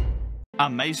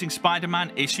 Amazing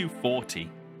Spider-Man issue 40.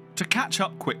 To catch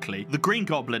up quickly, the Green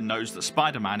Goblin knows that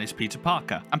Spider-Man is Peter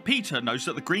Parker, and Peter knows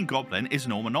that the Green Goblin is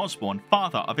Norman Osborn,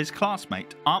 father of his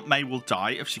classmate. Aunt May will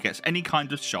die if she gets any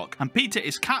kind of shock, and Peter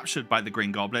is captured by the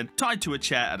Green Goblin, tied to a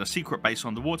chair at a secret base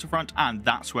on the waterfront, and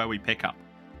that's where we pick up.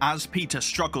 As Peter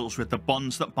struggles with the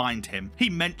bonds that bind him,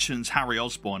 he mentions Harry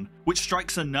Osborn, which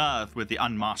strikes a nerve with the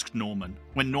unmasked Norman.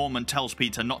 When Norman tells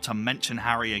Peter not to mention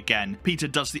Harry again, Peter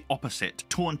does the opposite,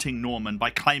 taunting Norman by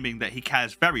claiming that he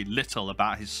cares very little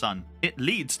about his son. It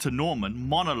leads to Norman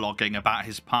monologuing about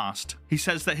his past. He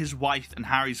says that his wife and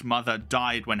Harry's mother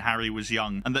died when Harry was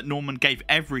young, and that Norman gave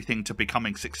everything to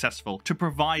becoming successful, to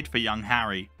provide for young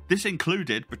Harry. This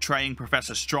included betraying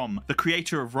Professor Strom, the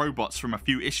creator of robots from a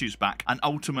few issues back, and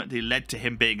ultimately led to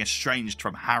him being estranged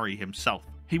from Harry himself.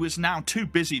 He was now too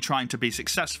busy trying to be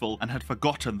successful and had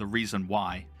forgotten the reason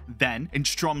why. Then, in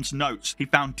Strom's notes, he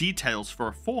found details for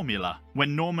a formula.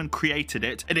 When Norman created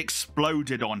it, it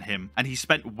exploded on him, and he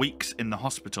spent weeks in the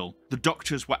hospital. The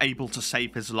doctors were able to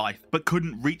save his life, but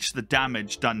couldn't reach the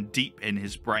damage done deep in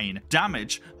his brain.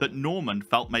 Damage that Norman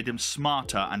felt made him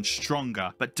smarter and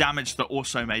stronger, but damage that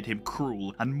also made him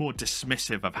cruel and more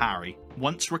dismissive of Harry.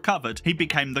 Once recovered, he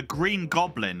became the Green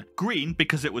Goblin. Green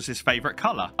because it was his favourite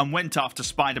colour, and went after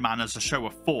Spider-Man as a show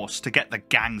of force to get the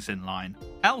gangs in line.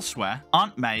 Elsewhere,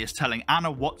 Aunt May is telling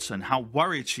Anna Watson how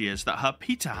worried she is that her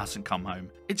Peter hasn't come home.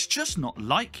 It's just not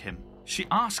like him. She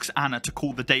asks Anna to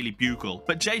call the Daily Bugle,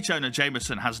 but J. Jonah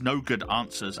Jameson has no good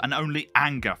answers and only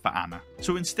anger for Anna.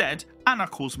 So instead, Anna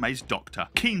calls May's doctor,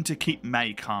 keen to keep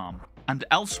May calm. And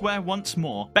elsewhere once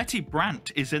more, Betty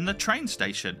Brant is in the train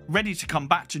station, ready to come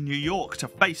back to New York to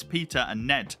face Peter and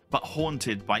Ned, but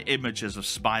haunted by images of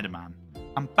Spider-Man.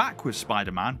 I'm back with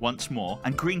Spider-Man once more,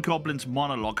 and Green Goblin's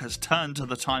monologue has turned to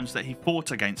the times that he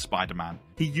fought against Spider-Man.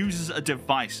 He uses a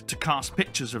device to cast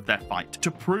pictures of their fight, to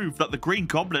prove that the Green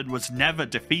Goblin was never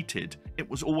defeated. it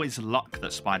was always luck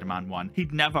that Spider-Man won.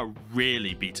 He'd never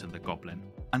really beaten the Goblin.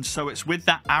 And so it's with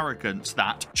that arrogance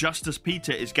that, just as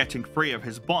Peter is getting free of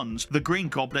his bonds, the Green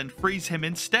Goblin frees him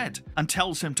instead and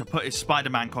tells him to put his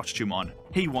Spider-Man costume on.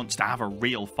 He wants to have a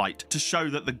real fight to show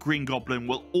that the Green Goblin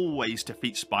will always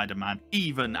defeat Spider-Man,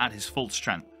 even at his full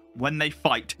strength. When they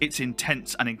fight, it's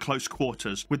intense and in close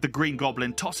quarters, with the Green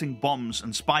Goblin tossing bombs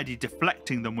and Spidey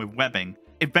deflecting them with webbing.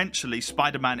 Eventually,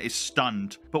 Spider-Man is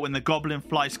stunned, but when the Goblin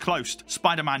flies close,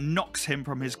 Spider-Man knocks him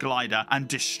from his glider and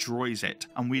destroys it,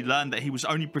 and we learn that he was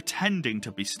only pretending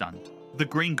to be stunned. The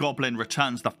Green Goblin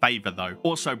returns the favour though,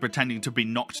 also pretending to be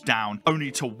knocked down,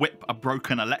 only to whip a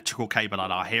broken electrical cable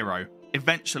at our hero.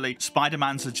 Eventually,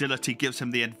 Spider-Man's agility gives him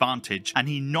the advantage, and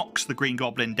he knocks the Green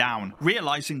Goblin down,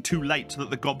 realising too late that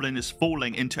the Goblin is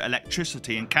falling into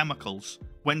electricity and chemicals.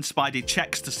 When Spidey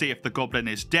checks to see if the Goblin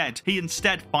is dead, he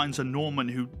instead finds a Norman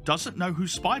who doesn't know who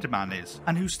Spider-Man is,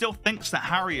 and who still thinks that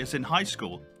Harry is in high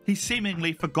school. He's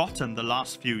seemingly forgotten the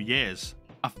last few years.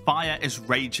 A fire is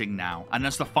raging now, and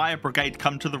as the fire brigade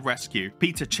come to the rescue,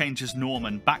 Peter changes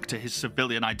Norman back to his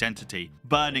civilian identity,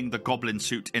 burning the Goblin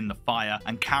suit in the fire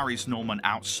and carries Norman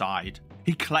outside.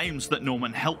 He claims that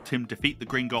Norman helped him defeat the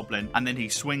Green Goblin, and then he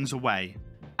swings away.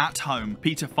 At home,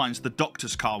 Peter finds the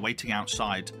doctor's car waiting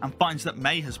outside and finds that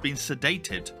May has been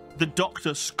sedated. The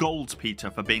doctor scolds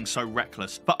Peter for being so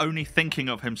reckless, for only thinking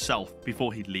of himself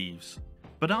before he leaves.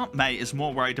 But Aunt May is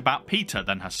more worried about Peter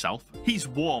than herself. He's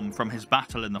warm from his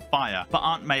battle in the fire, but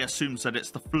Aunt May assumes that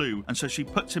it's the flu, and so she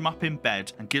puts him up in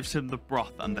bed and gives him the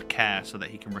broth and the care so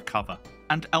that he can recover.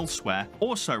 And elsewhere,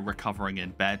 also recovering in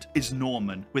bed, is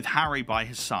Norman, with Harry by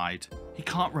his side. He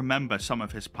can't remember some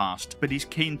of his past, but he's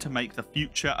keen to make the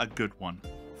future a good one.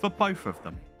 For both of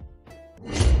them.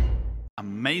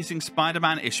 Amazing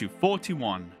Spider-Man issue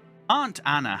 41. Aunt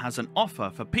Anna has an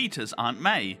offer for Peter's Aunt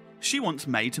May. She wants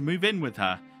May to move in with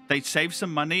her. They'd save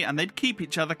some money and they'd keep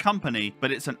each other company,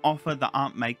 but it's an offer that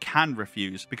Aunt May can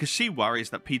refuse because she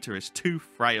worries that Peter is too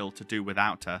frail to do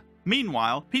without her.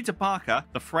 Meanwhile, Peter Parker,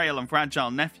 the frail and fragile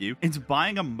nephew, is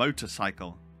buying a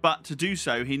motorcycle. But to do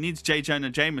so, he needs J. Jonah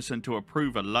Jameson to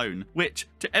approve a loan, which,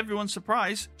 to everyone's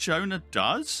surprise, Jonah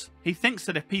does. He thinks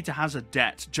that if Peter has a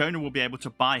debt, Jonah will be able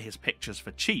to buy his pictures for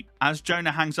cheap. As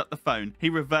Jonah hangs up the phone, he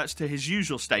reverts to his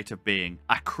usual state of being,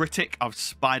 a critic of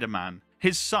Spider-Man.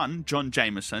 His son, John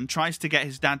Jameson, tries to get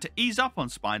his dad to ease up on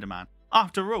Spider-Man.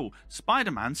 After all,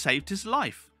 Spider-Man saved his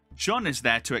life. John is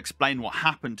there to explain what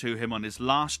happened to him on his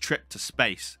last trip to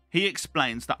space. He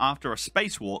explains that after a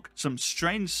spacewalk, some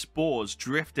strange spores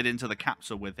drifted into the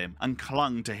capsule with him and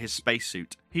clung to his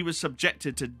spacesuit. He was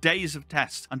subjected to days of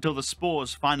tests until the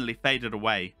spores finally faded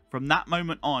away. From that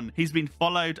moment on, he's been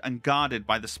followed and guarded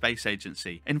by the space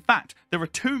agency. In fact, there are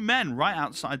 2 men right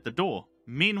outside the door.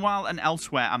 Meanwhile and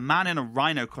elsewhere, a man in a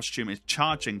rhino costume is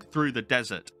charging through the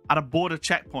desert. At a border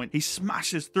checkpoint, he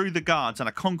smashes through the guards and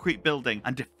a concrete building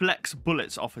and deflects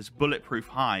bullets off his bulletproof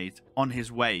hide on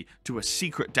his way to a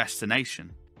secret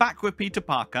destination. Back with Peter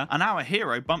Parker, and our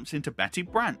hero bumps into Betty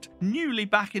Brant, newly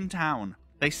back in town.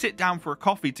 They sit down for a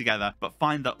coffee together, but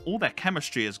find that all their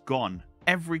chemistry is gone.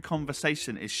 Every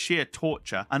conversation is sheer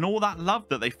torture, and all that love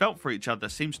that they felt for each other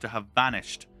seems to have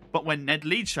vanished. But when Ned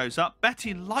Leeds shows up,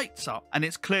 Betty lights up, and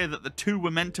it's clear that the two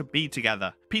were meant to be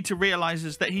together. Peter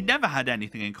realizes that he never had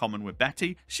anything in common with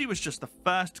Betty, she was just the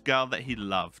first girl that he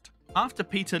loved. After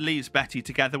Peter leaves Betty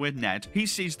together with Ned, he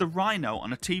sees the Rhino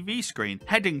on a TV screen,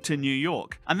 heading to New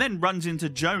York, and then runs into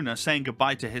Jonah saying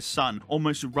goodbye to his son,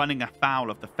 almost running afoul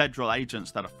of the federal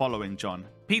agents that are following John.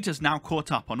 Peter's now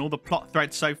caught up on all the plot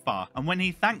threads so far, and when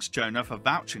he thanks Jonah for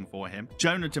vouching for him,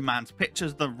 Jonah demands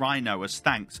pictures of the Rhino as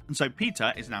thanks, and so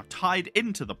Peter is now tied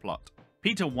into the plot.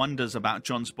 Peter wonders about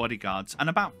John's bodyguards and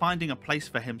about finding a place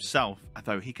for himself,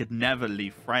 although he could never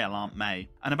leave frail Aunt May,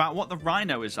 and about what the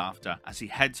Rhino is after as he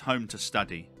heads home to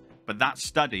study. But that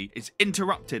study is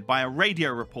interrupted by a radio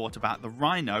report about the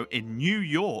Rhino in New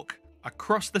York.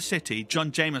 Across the city,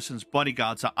 John Jameson's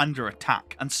bodyguards are under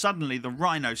attack, and suddenly the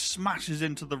Rhino smashes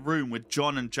into the room with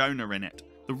John and Jonah in it.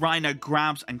 The Rhino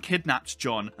grabs and kidnaps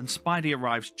John, and Spidey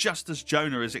arrives just as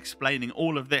Jonah is explaining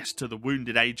all of this to the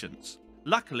wounded agents.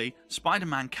 Luckily,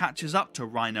 Spider-Man catches up to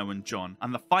Rhino and John,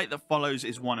 and the fight that follows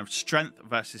is one of strength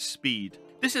versus speed.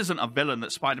 This isn't a villain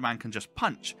that Spider-Man can just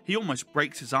punch, he almost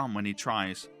breaks his arm when he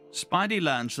tries. Spidey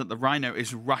learns that the Rhino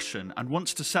is Russian and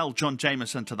wants to sell John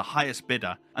Jameson to the highest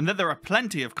bidder, and that there are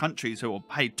plenty of countries who will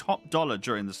pay top dollar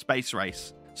during the space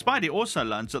race. Spidey also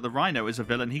learns that the Rhino is a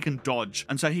villain he can dodge,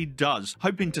 and so he does,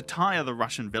 hoping to tire the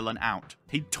Russian villain out.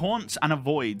 He taunts and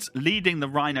avoids, leading the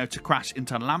Rhino to crash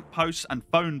into lampposts and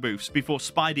phone booths before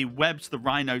Spidey webs the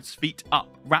Rhino's feet up,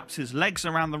 wraps his legs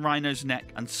around the Rhino's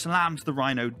neck, and slams the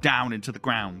Rhino down into the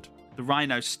ground. The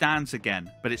Rhino stands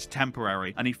again, but it's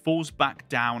temporary, and he falls back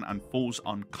down and falls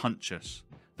unconscious.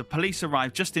 The police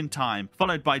arrive just in time,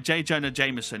 followed by J. Jonah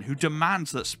Jameson, who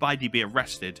demands that Spidey be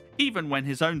arrested, even when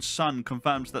his own son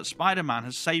confirms that Spider-Man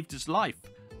has saved his life.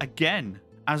 Again,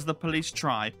 as the police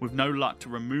try, with no luck, to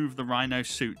remove the Rhino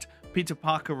suit, Peter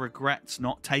Parker regrets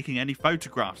not taking any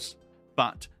photographs.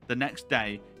 But the next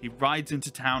day, he rides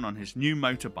into town on his new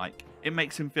motorbike. It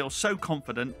makes him feel so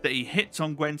confident that he hits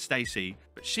on Gwen Stacy,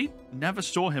 but she never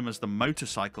saw him as the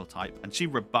motorcycle type, and she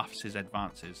rebuffs his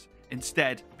advances.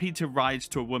 Instead, Peter rides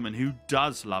to a woman who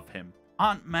does love him,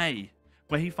 Aunt May,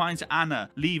 where he finds Anna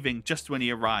leaving just when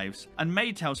he arrives, and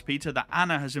May tells Peter that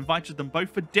Anna has invited them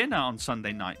both for dinner on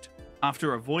Sunday night.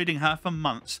 After avoiding her for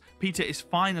months, Peter is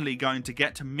finally going to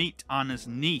get to meet Anna's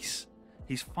niece.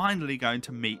 He's finally going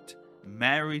to meet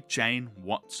Mary Jane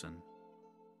Watson.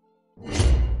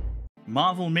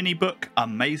 Marvel Minibook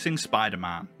Amazing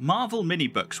Spider-Man. Marvel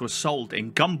Minibooks were sold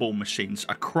in gumball machines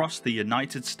across the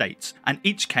United States, and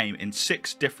each came in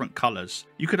 6 different colours.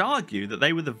 You could argue that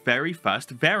they were the very first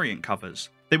variant covers.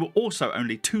 They were also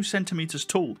only 2 centimeters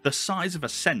tall, the size of a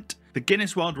cent. The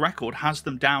Guinness World Record has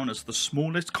them down as the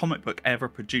smallest comic book ever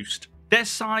produced. Their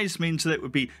size means that it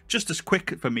would be just as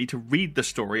quick for me to read the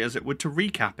story as it would to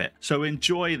recap it, so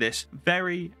enjoy this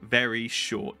very, very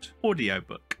short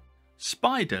audiobook.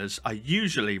 Spiders are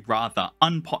usually rather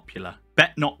unpopular.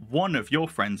 Bet not one of your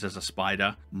friends is a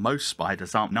spider. Most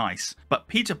spiders aren't nice. But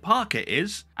Peter Parker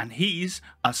is, and he's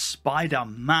a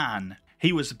Spider-Man.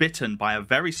 He was bitten by a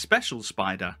very special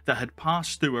spider that had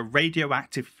passed through a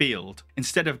radioactive field.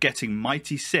 Instead of getting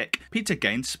mighty sick, Peter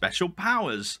gained special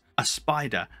powers. A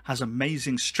spider has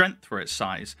amazing strength for its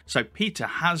size, so Peter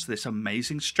has this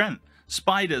amazing strength.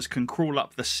 Spiders can crawl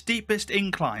up the steepest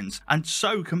inclines, and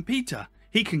so can Peter.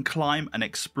 He can climb and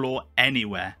explore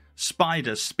anywhere.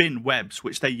 Spiders spin webs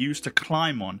which they use to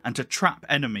climb on and to trap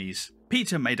enemies.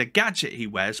 Peter made a gadget he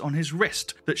wears on his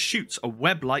wrist that shoots a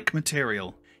web-like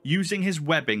material. Using his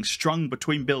webbing strung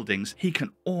between buildings, he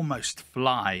can almost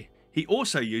fly. He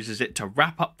also uses it to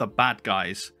wrap up the bad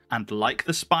guys. And like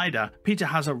the spider, Peter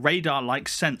has a radar-like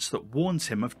sense that warns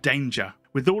him of danger.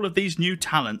 With all of these new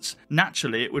talents,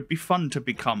 naturally it would be fun to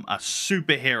become a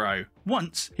superhero.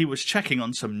 Once, he was checking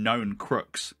on some known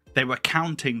crooks. They were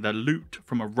counting the loot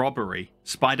from a robbery.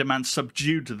 Spider-Man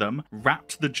subdued them,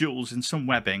 wrapped the jewels in some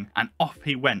webbing, and off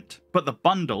he went. But the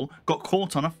bundle got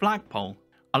caught on a flagpole.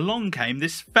 Along came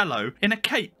this fellow in a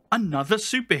cape, another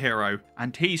superhero,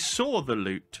 and he saw the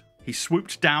loot. He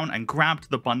swooped down and grabbed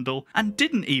the bundle and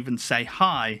didn't even say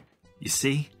hi. You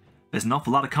see, there's an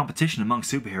awful lot of competition among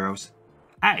superheroes.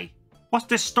 Hey, what's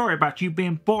this story about you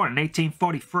being born in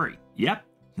 1843? Yep,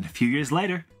 and a few years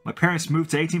later, my parents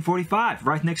moved to 1845,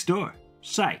 right next door.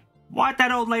 Say, why'd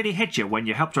that old lady hit you when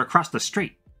you helped her across the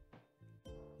street?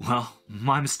 Well,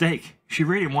 my mistake. She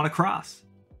really didn't want to cross.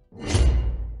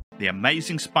 The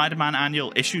Amazing Spider-Man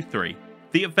Annual Issue 3.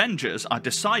 The Avengers are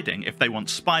deciding if they want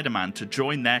Spider-Man to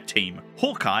join their team.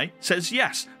 Hawkeye says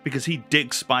yes because he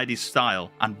digs Spidey's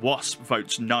style, and Wasp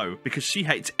votes no because she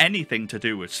hates anything to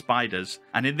do with spiders.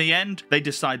 And in the end, they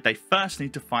decide they first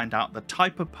need to find out the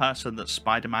type of person that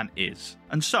Spider-Man is.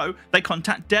 And so, they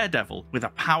contact Daredevil with a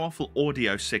powerful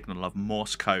audio signal of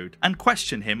Morse code and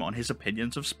question him on his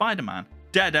opinions of Spider-Man.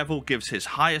 Daredevil gives his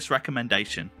highest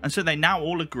recommendation, and so they now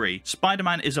all agree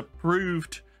Spider-Man is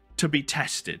approved to be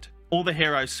tested. All the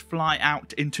heroes fly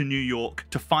out into New York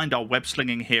to find our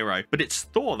web-slinging hero, but it's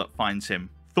Thor that finds him.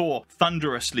 Thor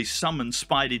thunderously summons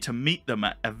Spidey to meet them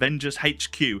at Avengers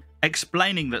HQ,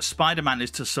 explaining that Spider-Man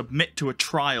is to submit to a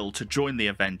trial to join the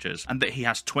Avengers, and that he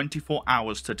has 24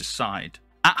 hours to decide.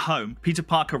 At home, Peter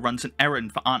Parker runs an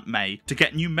errand for Aunt May to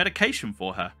get new medication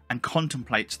for her, and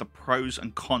contemplates the pros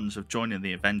and cons of joining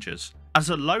the Avengers. As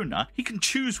a loner, he can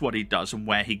choose what he does and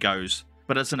where he goes.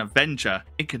 But as an Avenger,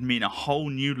 it could mean a whole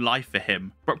new life for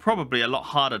him, but probably a lot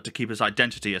harder to keep his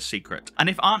identity a secret. And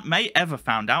if Aunt May ever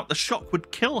found out, the shock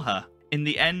would kill her. In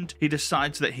the end, he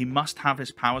decides that he must have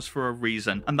his powers for a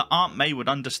reason, and that Aunt May would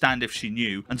understand if she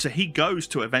knew, and so he goes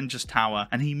to Avengers Tower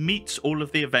and he meets all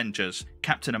of the Avengers: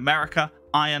 Captain America,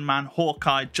 Iron Man,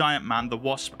 Hawkeye, Giant Man, the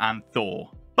Wasp, and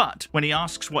Thor. But when he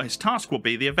asks what his task will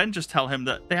be, the Avengers tell him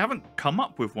that they haven't come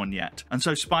up with one yet. And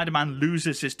so Spider-Man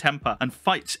loses his temper and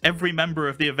fights every member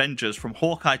of the Avengers from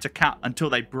Hawkeye to Cap until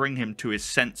they bring him to his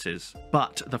senses.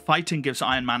 But the fighting gives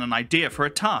Iron Man an idea for a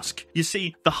task. You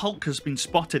see, the Hulk has been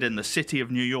spotted in the city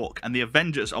of New York and the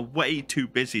Avengers are way too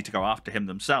busy to go after him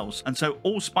themselves. And so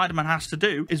all Spider-Man has to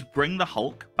do is bring the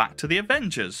Hulk back to the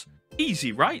Avengers.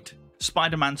 Easy, right?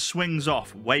 Spider-Man swings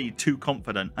off way too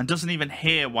confident and doesn't even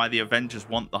hear why the Avengers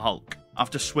want the Hulk.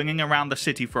 After swinging around the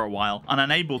city for a while and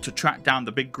unable to track down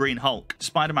the big green Hulk,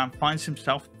 Spider-Man finds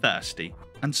himself thirsty.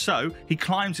 And so, he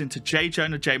climbs into J.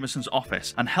 Jonah Jameson's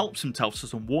office and helps himself to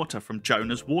some water from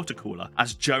Jonah's water cooler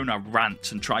as Jonah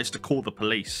rants and tries to call the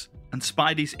police. And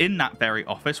Spidey's in that very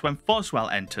office when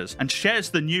Foswell enters and shares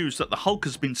the news that the Hulk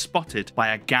has been spotted by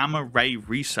a gamma ray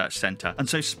research center, and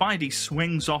so Spidey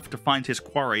swings off to find his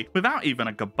quarry without even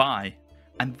a goodbye.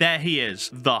 And there he is,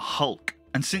 the Hulk.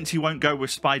 And since he won't go with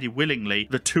Spidey willingly,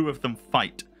 the two of them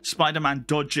fight. Spider-Man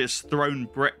dodges thrown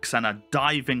bricks and a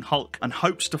diving Hulk and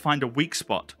hopes to find a weak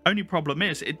spot. Only problem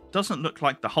is, it doesn't look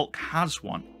like the Hulk has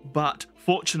one. But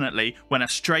fortunately, when a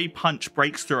stray punch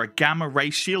breaks through a gamma ray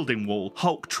shielding wall,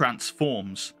 Hulk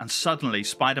transforms, and suddenly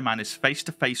Spider-Man is face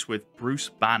to face with Bruce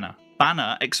Banner.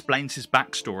 Banner explains his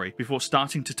backstory before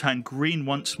starting to turn green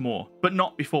once more, but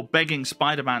not before begging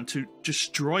Spider-Man to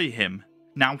destroy him.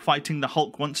 Now fighting the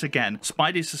Hulk once again,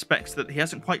 Spidey suspects that he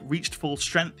hasn't quite reached full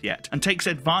strength yet and takes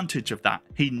advantage of that.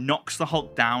 He knocks the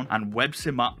Hulk down and webs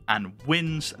him up and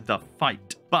wins the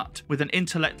fight. But with an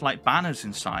intellect like Banner's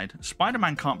inside,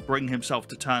 Spider-Man can't bring himself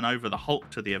to turn over the Hulk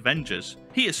to the Avengers.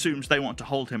 He assumes they want to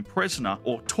hold him prisoner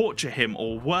or torture him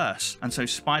or worse, and so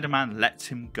Spider-Man lets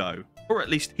him go. Or at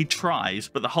least he tries,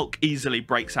 but the Hulk easily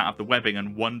breaks out of the webbing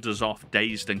and wanders off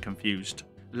dazed and confused.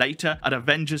 Later, at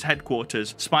Avengers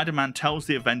headquarters, Spider-Man tells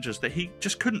the Avengers that he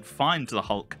just couldn't find the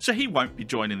Hulk, so he won't be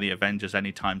joining the Avengers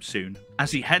anytime soon.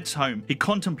 As he heads home, he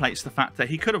contemplates the fact that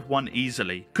he could have won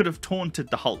easily, could have taunted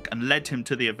the Hulk and led him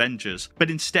to the Avengers, but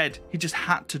instead, he just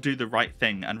had to do the right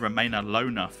thing and remain a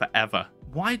loner forever.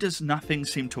 Why does nothing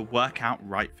seem to work out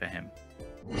right for him?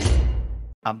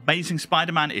 Amazing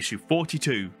Spider-Man issue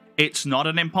 42. It's not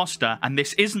an imposter, and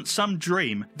this isn't some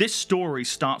dream. This story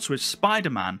starts with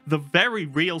Spider-Man, the very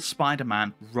real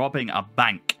Spider-Man, robbing a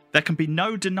bank. There can be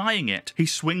no denying it. He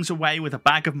swings away with a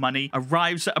bag of money,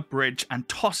 arrives at a bridge, and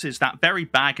tosses that very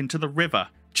bag into the river.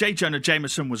 J. Jonah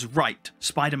Jameson was right.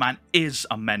 Spider-Man is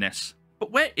a menace. But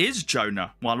where is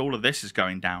Jonah while all of this is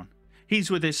going down? He's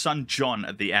with his son John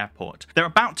at the airport. They're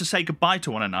about to say goodbye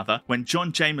to one another when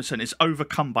John Jameson is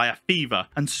overcome by a fever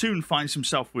and soon finds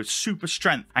himself with super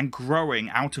strength and growing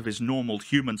out of his normal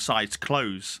human-sized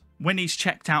clothes. When he's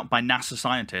checked out by NASA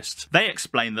scientists, they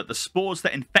explain that the spores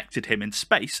that infected him in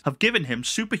space have given him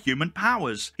superhuman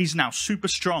powers. He's now super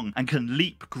strong and can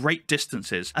leap great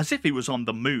distances, as if he was on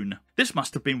the moon. This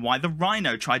must have been why the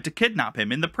Rhino tried to kidnap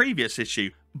him in the previous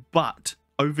issue, but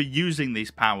overusing these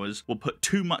powers will put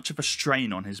too much of a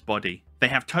strain on his body. They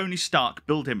have Tony Stark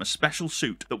build him a special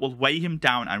suit that will weigh him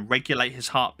down and regulate his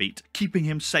heartbeat, keeping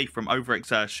him safe from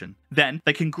overexertion. Then,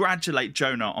 they congratulate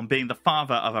Jonah on being the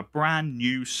father of a brand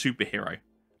new superhero.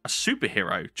 A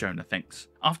superhero, Jonah thinks.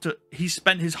 After he's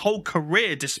spent his whole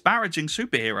career disparaging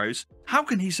superheroes, how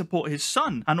can he support his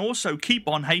son and also keep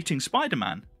on hating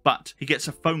Spider-Man? But he gets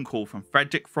a phone call from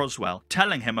Frederick Foswell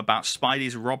telling him about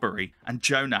Spidey's robbery, and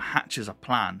Jonah hatches a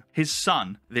plan. His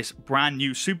son, this brand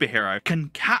new superhero, can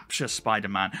capture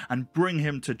Spider-Man and bring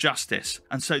him to justice,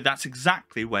 and so that's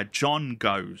exactly where John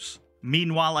goes.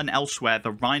 Meanwhile and elsewhere,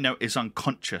 the Rhino is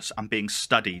unconscious and being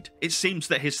studied. It seems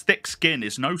that his thick skin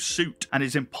is no suit and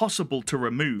is impossible to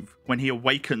remove. When he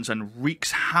awakens and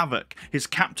wreaks havoc, his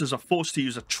captors are forced to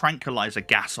use a tranquilizer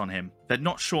gas on him. They're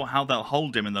not sure how they'll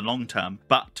hold him in the long term,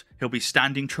 but he'll be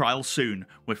standing trial soon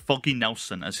with Foggy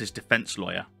Nelson as his defense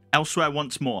lawyer. Elsewhere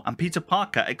once more, and Peter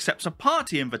Parker accepts a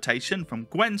party invitation from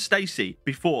Gwen Stacy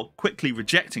before quickly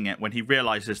rejecting it when he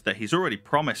realizes that he's already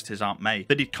promised his Aunt May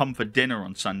that he'd come for dinner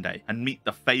on Sunday and meet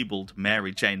the fabled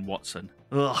Mary Jane Watson.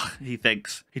 Ugh, he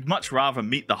thinks. He'd much rather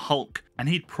meet the Hulk, and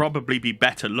he'd probably be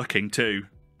better looking too.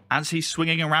 As he's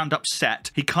swinging around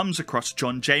upset, he comes across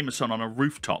John Jameson on a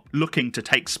rooftop, looking to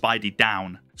take Spidey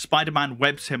down. Spider-Man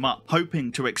webs him up,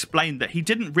 hoping to explain that he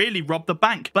didn't really rob the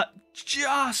bank, but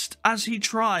just as he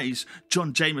tries,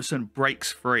 John Jameson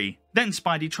breaks free. Then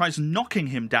Spidey tries knocking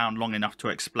him down long enough to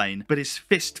explain, but his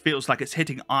fist feels like it's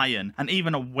hitting iron, and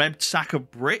even a webbed sack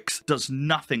of bricks does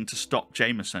nothing to stop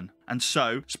Jameson. And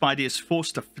so, Spidey is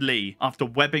forced to flee after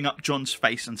webbing up John's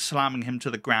face and slamming him to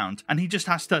the ground, and he just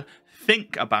has to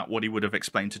Think about what he would have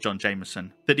explained to John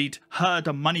Jameson. That he'd heard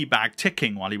a money bag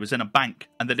ticking while he was in a bank,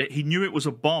 and that he knew it was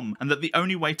a bomb, and that the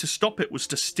only way to stop it was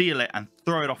to steal it and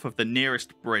throw it off of the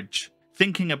nearest bridge.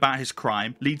 Thinking about his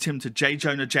crime leads him to J.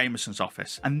 Jonah Jameson's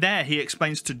office, and there he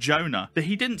explains to Jonah that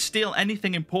he didn't steal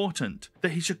anything important,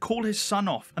 that he should call his son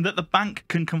off, and that the bank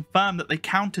can confirm that they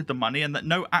counted the money and that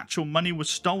no actual money was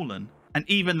stolen. And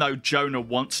even though Jonah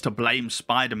wants to blame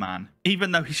Spider-Man,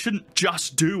 even though he shouldn't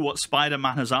just do what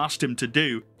Spider-Man has asked him to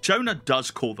do, Jonah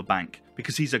does call the bank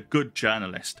because he's a good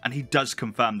journalist, and he does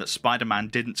confirm that Spider-Man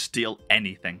didn't steal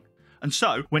anything. And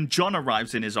so, when John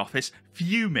arrives in his office,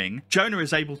 fuming, Jonah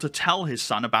is able to tell his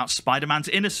son about Spider-Man's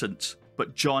innocence.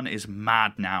 But John is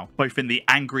mad now, both in the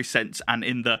angry sense and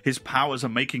in the his powers are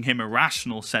making him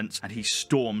irrational sense, and he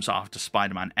storms after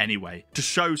Spider-Man anyway, to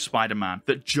show Spider-Man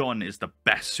that John is the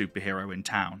best superhero in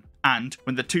town. And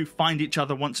when the two find each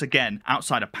other once again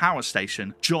outside a power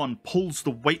station, John pulls the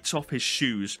weights off his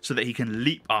shoes so that he can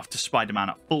leap after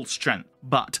Spider-Man at full strength.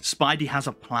 But Spidey has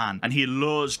a plan, and he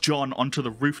lures John onto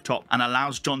the rooftop and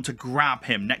allows John to grab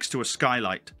him next to a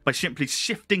skylight. By simply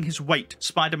shifting his weight,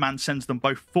 Spider-Man sends them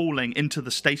both falling into the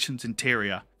station's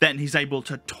interior. Then he's able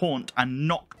to taunt and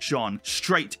knock John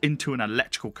straight into an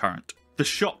electrical current. The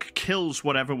shock kills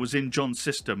whatever was in John's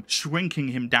system, shrinking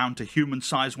him down to human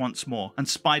size once more, and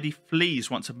Spidey flees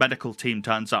once a medical team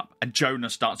turns up, and Jonah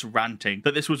starts ranting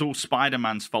that this was all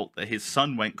Spider-Man's fault that his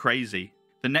son went crazy.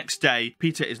 The next day,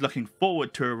 Peter is looking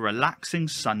forward to a relaxing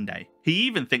Sunday. He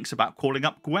even thinks about calling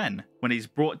up Gwen when he's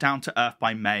brought down to Earth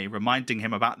by May, reminding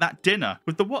him about that dinner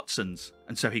with the Watsons.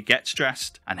 And so he gets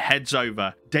dressed and heads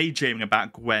over, daydreaming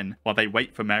about Gwen while they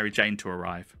wait for Mary Jane to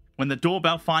arrive. When the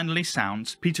doorbell finally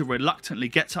sounds, Peter reluctantly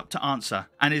gets up to answer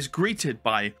and is greeted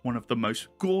by one of the most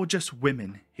gorgeous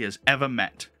women he has ever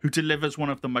met, who delivers one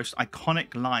of the most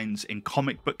iconic lines in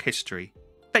comic book history.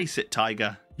 "Face it,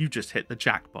 Tiger, you just hit the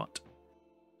jackpot."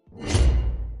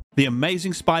 The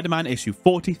Amazing Spider-Man issue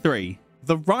 43.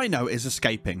 The Rhino is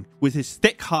escaping. With his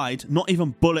thick hide, not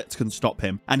even bullets can stop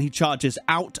him, and he charges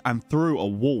out and through a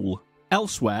wall.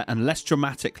 Elsewhere, and less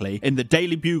dramatically, in the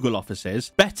Daily Bugle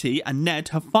offices, Betty and Ned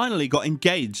have finally got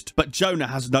engaged, but Jonah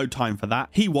has no time for that.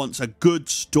 He wants a good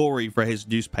story for his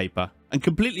newspaper. And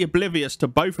completely oblivious to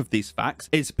both of these facts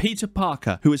is Peter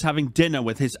Parker, who is having dinner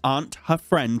with his aunt, her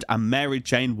friend, and Mary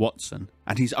Jane Watson,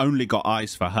 and he's only got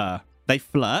eyes for her. They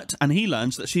flirt, and he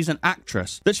learns that she's an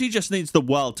actress, that she just needs the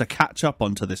world to catch up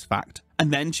onto this fact. And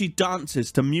then she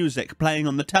dances to music playing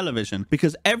on the television,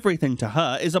 because everything to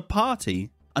her is a party.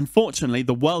 Unfortunately,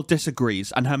 the world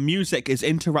disagrees, and her music is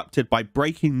interrupted by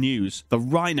breaking news. The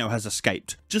Rhino has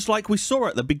escaped, just like we saw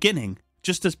at the beginning.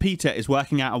 Just as Peter is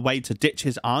working out a way to ditch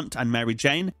his aunt and Mary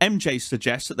Jane, MJ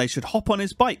suggests that they should hop on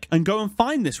his bike and go and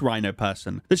find this Rhino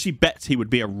person, that she bets he would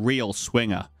be a real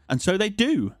swinger. And so they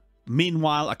do.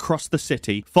 Meanwhile, across the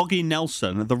city, Foggy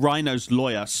Nelson, the Rhino's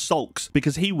lawyer, sulks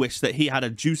because he wished that he had a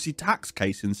juicy tax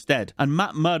case instead, and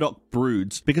Matt Murdock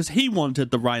broods because he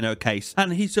wanted the Rhino case,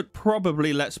 and he should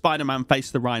probably let Spider-Man face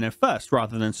the Rhino first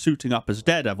rather than suiting up as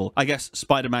Daredevil. I guess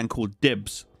Spider-Man called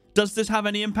dibs. Does this have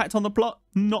any impact on the plot?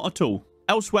 Not at all.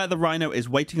 Elsewhere, the Rhino is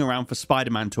waiting around for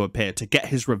Spider-Man to appear to get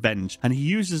his revenge, and he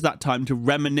uses that time to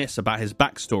reminisce about his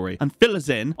backstory and fill us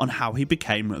in on how he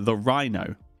became the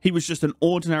Rhino. He was just an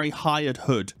ordinary hired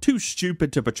hood, too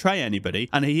stupid to betray anybody,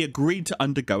 and he agreed to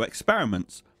undergo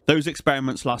experiments. Those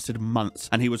experiments lasted months,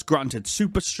 and he was granted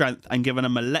super strength and given a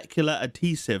molecular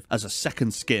adhesive as a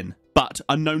second skin. But,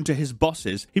 unknown to his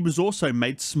bosses, he was also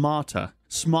made smarter.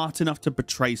 Smart enough to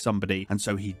betray somebody, and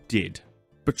so he did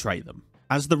betray them.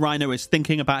 As the Rhino is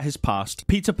thinking about his past,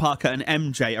 Peter Parker and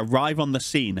MJ arrive on the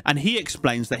scene, and he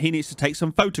explains that he needs to take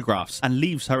some photographs and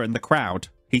leaves her in the crowd.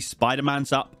 He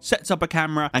Spider-Mans up, sets up a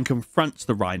camera, and confronts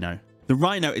the Rhino. The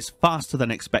Rhino is faster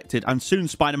than expected, and soon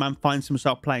Spider-Man finds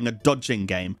himself playing a dodging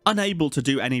game, unable to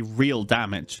do any real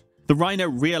damage. The Rhino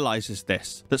realizes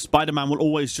this, that Spider-Man will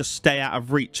always just stay out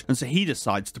of reach, and so he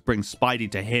decides to bring Spidey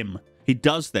to him. He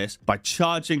does this by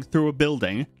charging through a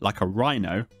building, like a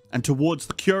rhino, and towards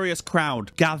the curious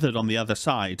crowd gathered on the other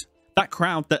side. That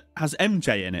crowd that has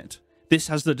MJ in it. This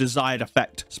has the desired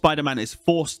effect. Spider-Man is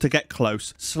forced to get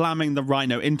close, slamming the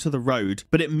Rhino into the road,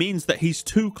 but it means that he's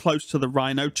too close to the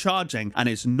Rhino charging and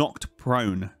is knocked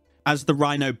prone. As the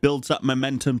Rhino builds up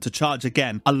momentum to charge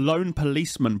again, a lone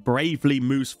policeman bravely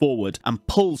moves forward and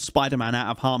pulls Spider-Man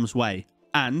out of harm's way.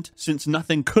 And, since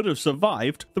nothing could have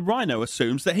survived, the Rhino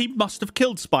assumes that he must have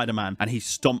killed Spider-Man, and he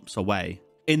stomps away.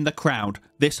 In the crowd,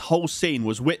 this whole scene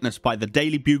was witnessed by the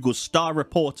Daily Bugle's star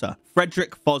reporter,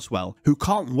 Frederick Foswell, who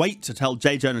can't wait to tell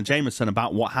J. Jonah Jameson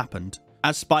about what happened.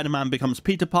 As Spider-Man becomes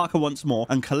Peter Parker once more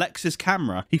and collects his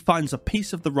camera, he finds a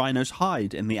piece of the Rhino's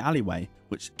hide in the alleyway,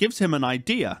 which gives him an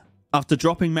idea. After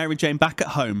dropping Mary Jane back at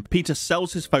home, Peter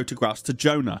sells his photographs to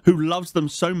Jonah, who loves them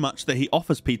so much that he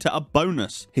offers Peter a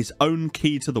bonus, his own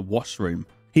key to the washroom.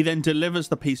 He then delivers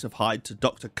the piece of hide to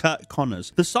Dr. Kurt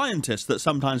Connors, the scientist that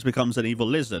sometimes becomes an evil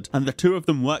lizard, and the two of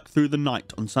them work through the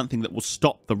night on something that will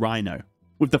stop the Rhino.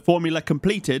 With the formula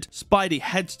completed, Spidey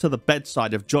heads to the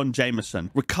bedside of John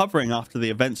Jameson, recovering after the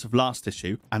events of last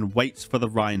issue, and waits for the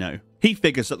Rhino. He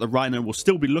figures that the Rhino will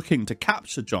still be looking to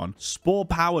capture John,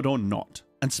 spore-powered or not.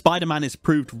 And Spider-Man is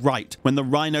proved right when the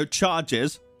Rhino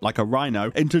charges, like a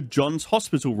rhino, into John's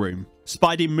hospital room.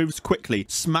 Spidey moves quickly,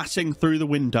 smashing through the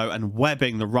window and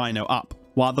webbing the Rhino up.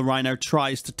 While the Rhino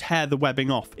tries to tear the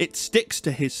webbing off, it sticks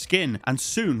to his skin and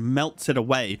soon melts it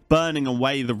away, burning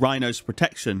away the Rhino's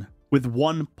protection. With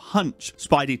one punch,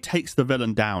 Spidey takes the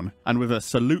villain down, and with a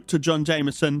salute to John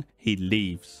Jameson, he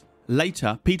leaves.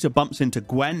 Later, Peter bumps into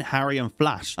Gwen, Harry and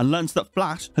Flash, and learns that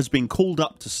Flash has been called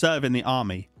up to serve in the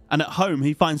army. And at home,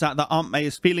 he finds out that Aunt May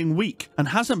is feeling weak and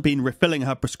hasn't been refilling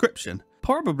her prescription,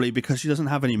 probably because she doesn't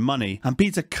have any money, and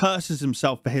Peter curses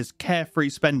himself for his carefree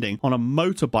spending on a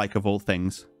motorbike of all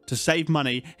things. To save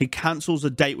money, he cancels a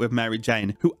date with Mary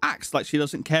Jane, who acts like she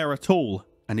doesn't care at all,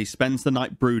 and he spends the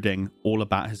night brooding all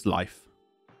about his life.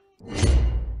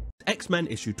 X-Men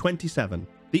issue 27.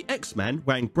 The X-Men,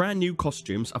 wearing brand new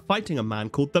costumes, are fighting a man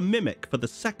called the Mimic for the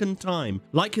second time.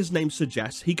 Like his name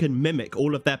suggests, he can mimic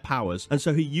all of their powers, and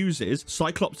so he uses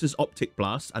Cyclops' optic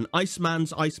blast and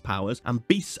Iceman's ice powers and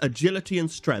Beast's agility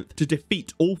and strength to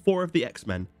defeat all four of the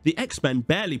X-Men. The X-Men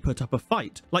barely put up a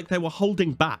fight, like they were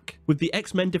holding back. With the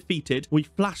X-Men defeated, we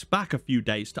flash back a few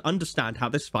days to understand how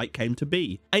this fight came to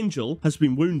be. Angel has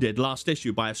been wounded last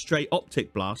issue by a stray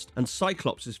optic blast, and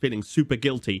Cyclops is feeling super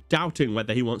guilty, doubting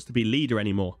whether he wants to be leader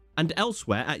anymore. And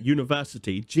elsewhere at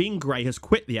university, Jean Grey has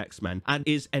quit the X-Men and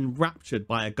is enraptured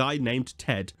by a guy named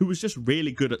Ted, who was just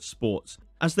really good at sports.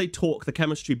 As they talk, the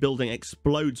chemistry building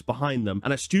explodes behind them,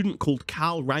 and a student called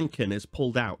Cal Rankin is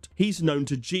pulled out. He's known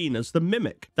to Jean as the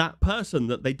Mimic, that person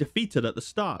that they defeated at the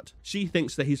start. She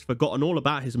thinks that he's forgotten all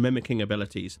about his mimicking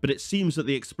abilities, but it seems that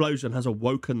the explosion has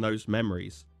awoken those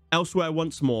memories. Elsewhere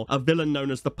once more, a villain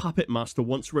known as the Puppet Master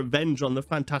wants revenge on the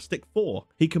Fantastic Four.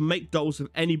 He can make dolls of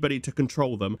anybody to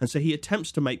control them, and so he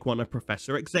attempts to make one of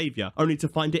Professor Xavier, only to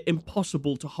find it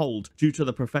impossible to hold due to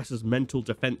the Professor's mental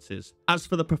defenses. As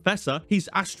for the Professor, he's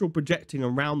astral projecting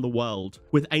around the world.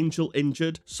 With Angel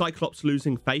injured, Cyclops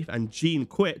losing faith, and Jean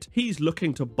quit, he's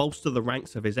looking to bolster the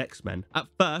ranks of his X-Men. At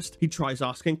first, he tries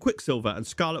asking Quicksilver and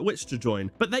Scarlet Witch to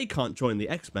join, but they can't join the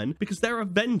X-Men because they're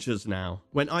Avengers now.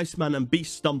 When Iceman and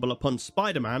Beast stumble upon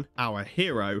Spider-Man, our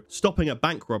hero, stopping a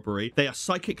bank robbery, they are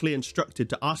psychically instructed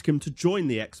to ask him to join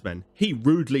the X-Men. He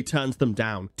rudely turns them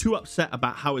down, too upset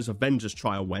about how his Avengers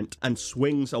trial went, and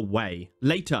swings away.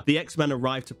 Later, the X-Men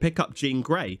arrive to pick up Jean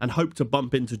Grey and hope to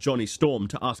bump into Johnny Storm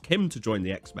to ask him to join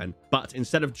the X-Men. But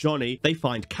instead of Johnny, they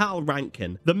find Cal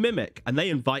Rankin, the Mimic, and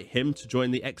they invite him to join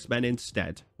the X-Men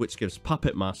instead, which gives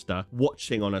Puppet Master,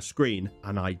 watching on a screen,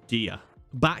 an idea.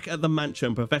 Back at the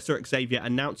mansion, Professor Xavier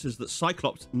announces that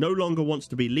Cyclops no longer wants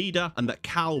to be leader and that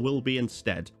Cal will be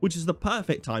instead, which is the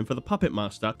perfect time for the Puppet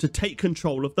Master to take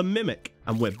control of the Mimic,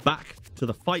 and we're back to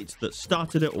the fight that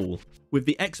started it all. With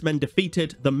the X-Men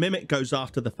defeated, the Mimic goes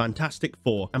after the Fantastic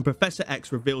Four, and Professor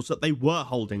X reveals that they were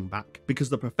holding back because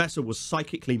the Professor was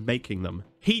psychically making them.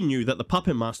 He knew that the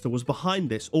Puppet Master was behind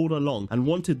this all along and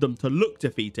wanted them to look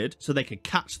defeated so they could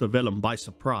catch the villain by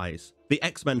surprise. The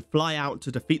X-Men fly out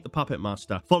to defeat the Puppet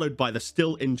Master, followed by the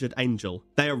still injured Angel.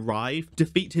 They arrive,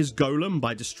 defeat his golem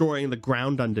by destroying the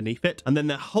ground underneath it, and then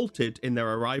they're halted in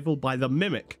their arrival by the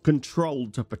Mimic,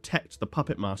 controlled to protect the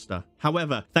Puppet Master.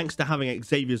 However, thanks to having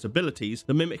Xavier's abilities,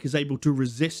 the Mimic is able to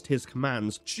resist his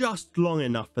commands just long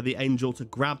enough for the Angel to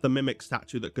grab the Mimic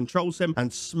statue that controls him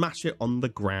and smash it on the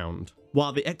ground.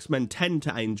 While the X-Men tend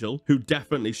to Angel, who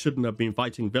definitely shouldn't have been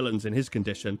fighting villains in his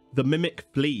condition, the Mimic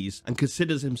flees and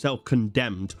considers himself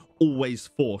condemned, always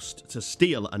forced to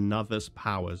steal another's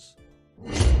powers.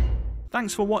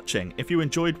 Thanks for watching. If you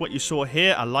enjoyed what you saw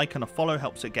here, a like and a follow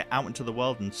helps it get out into the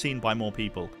world and seen by more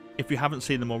people. If you haven't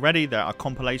seen them already, there are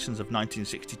compilations of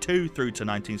 1962 through to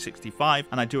 1965,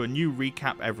 and I do a new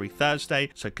recap every Thursday,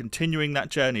 so continuing that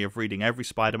journey of reading every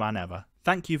Spider-Man ever.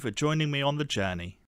 Thank you for joining me on the journey.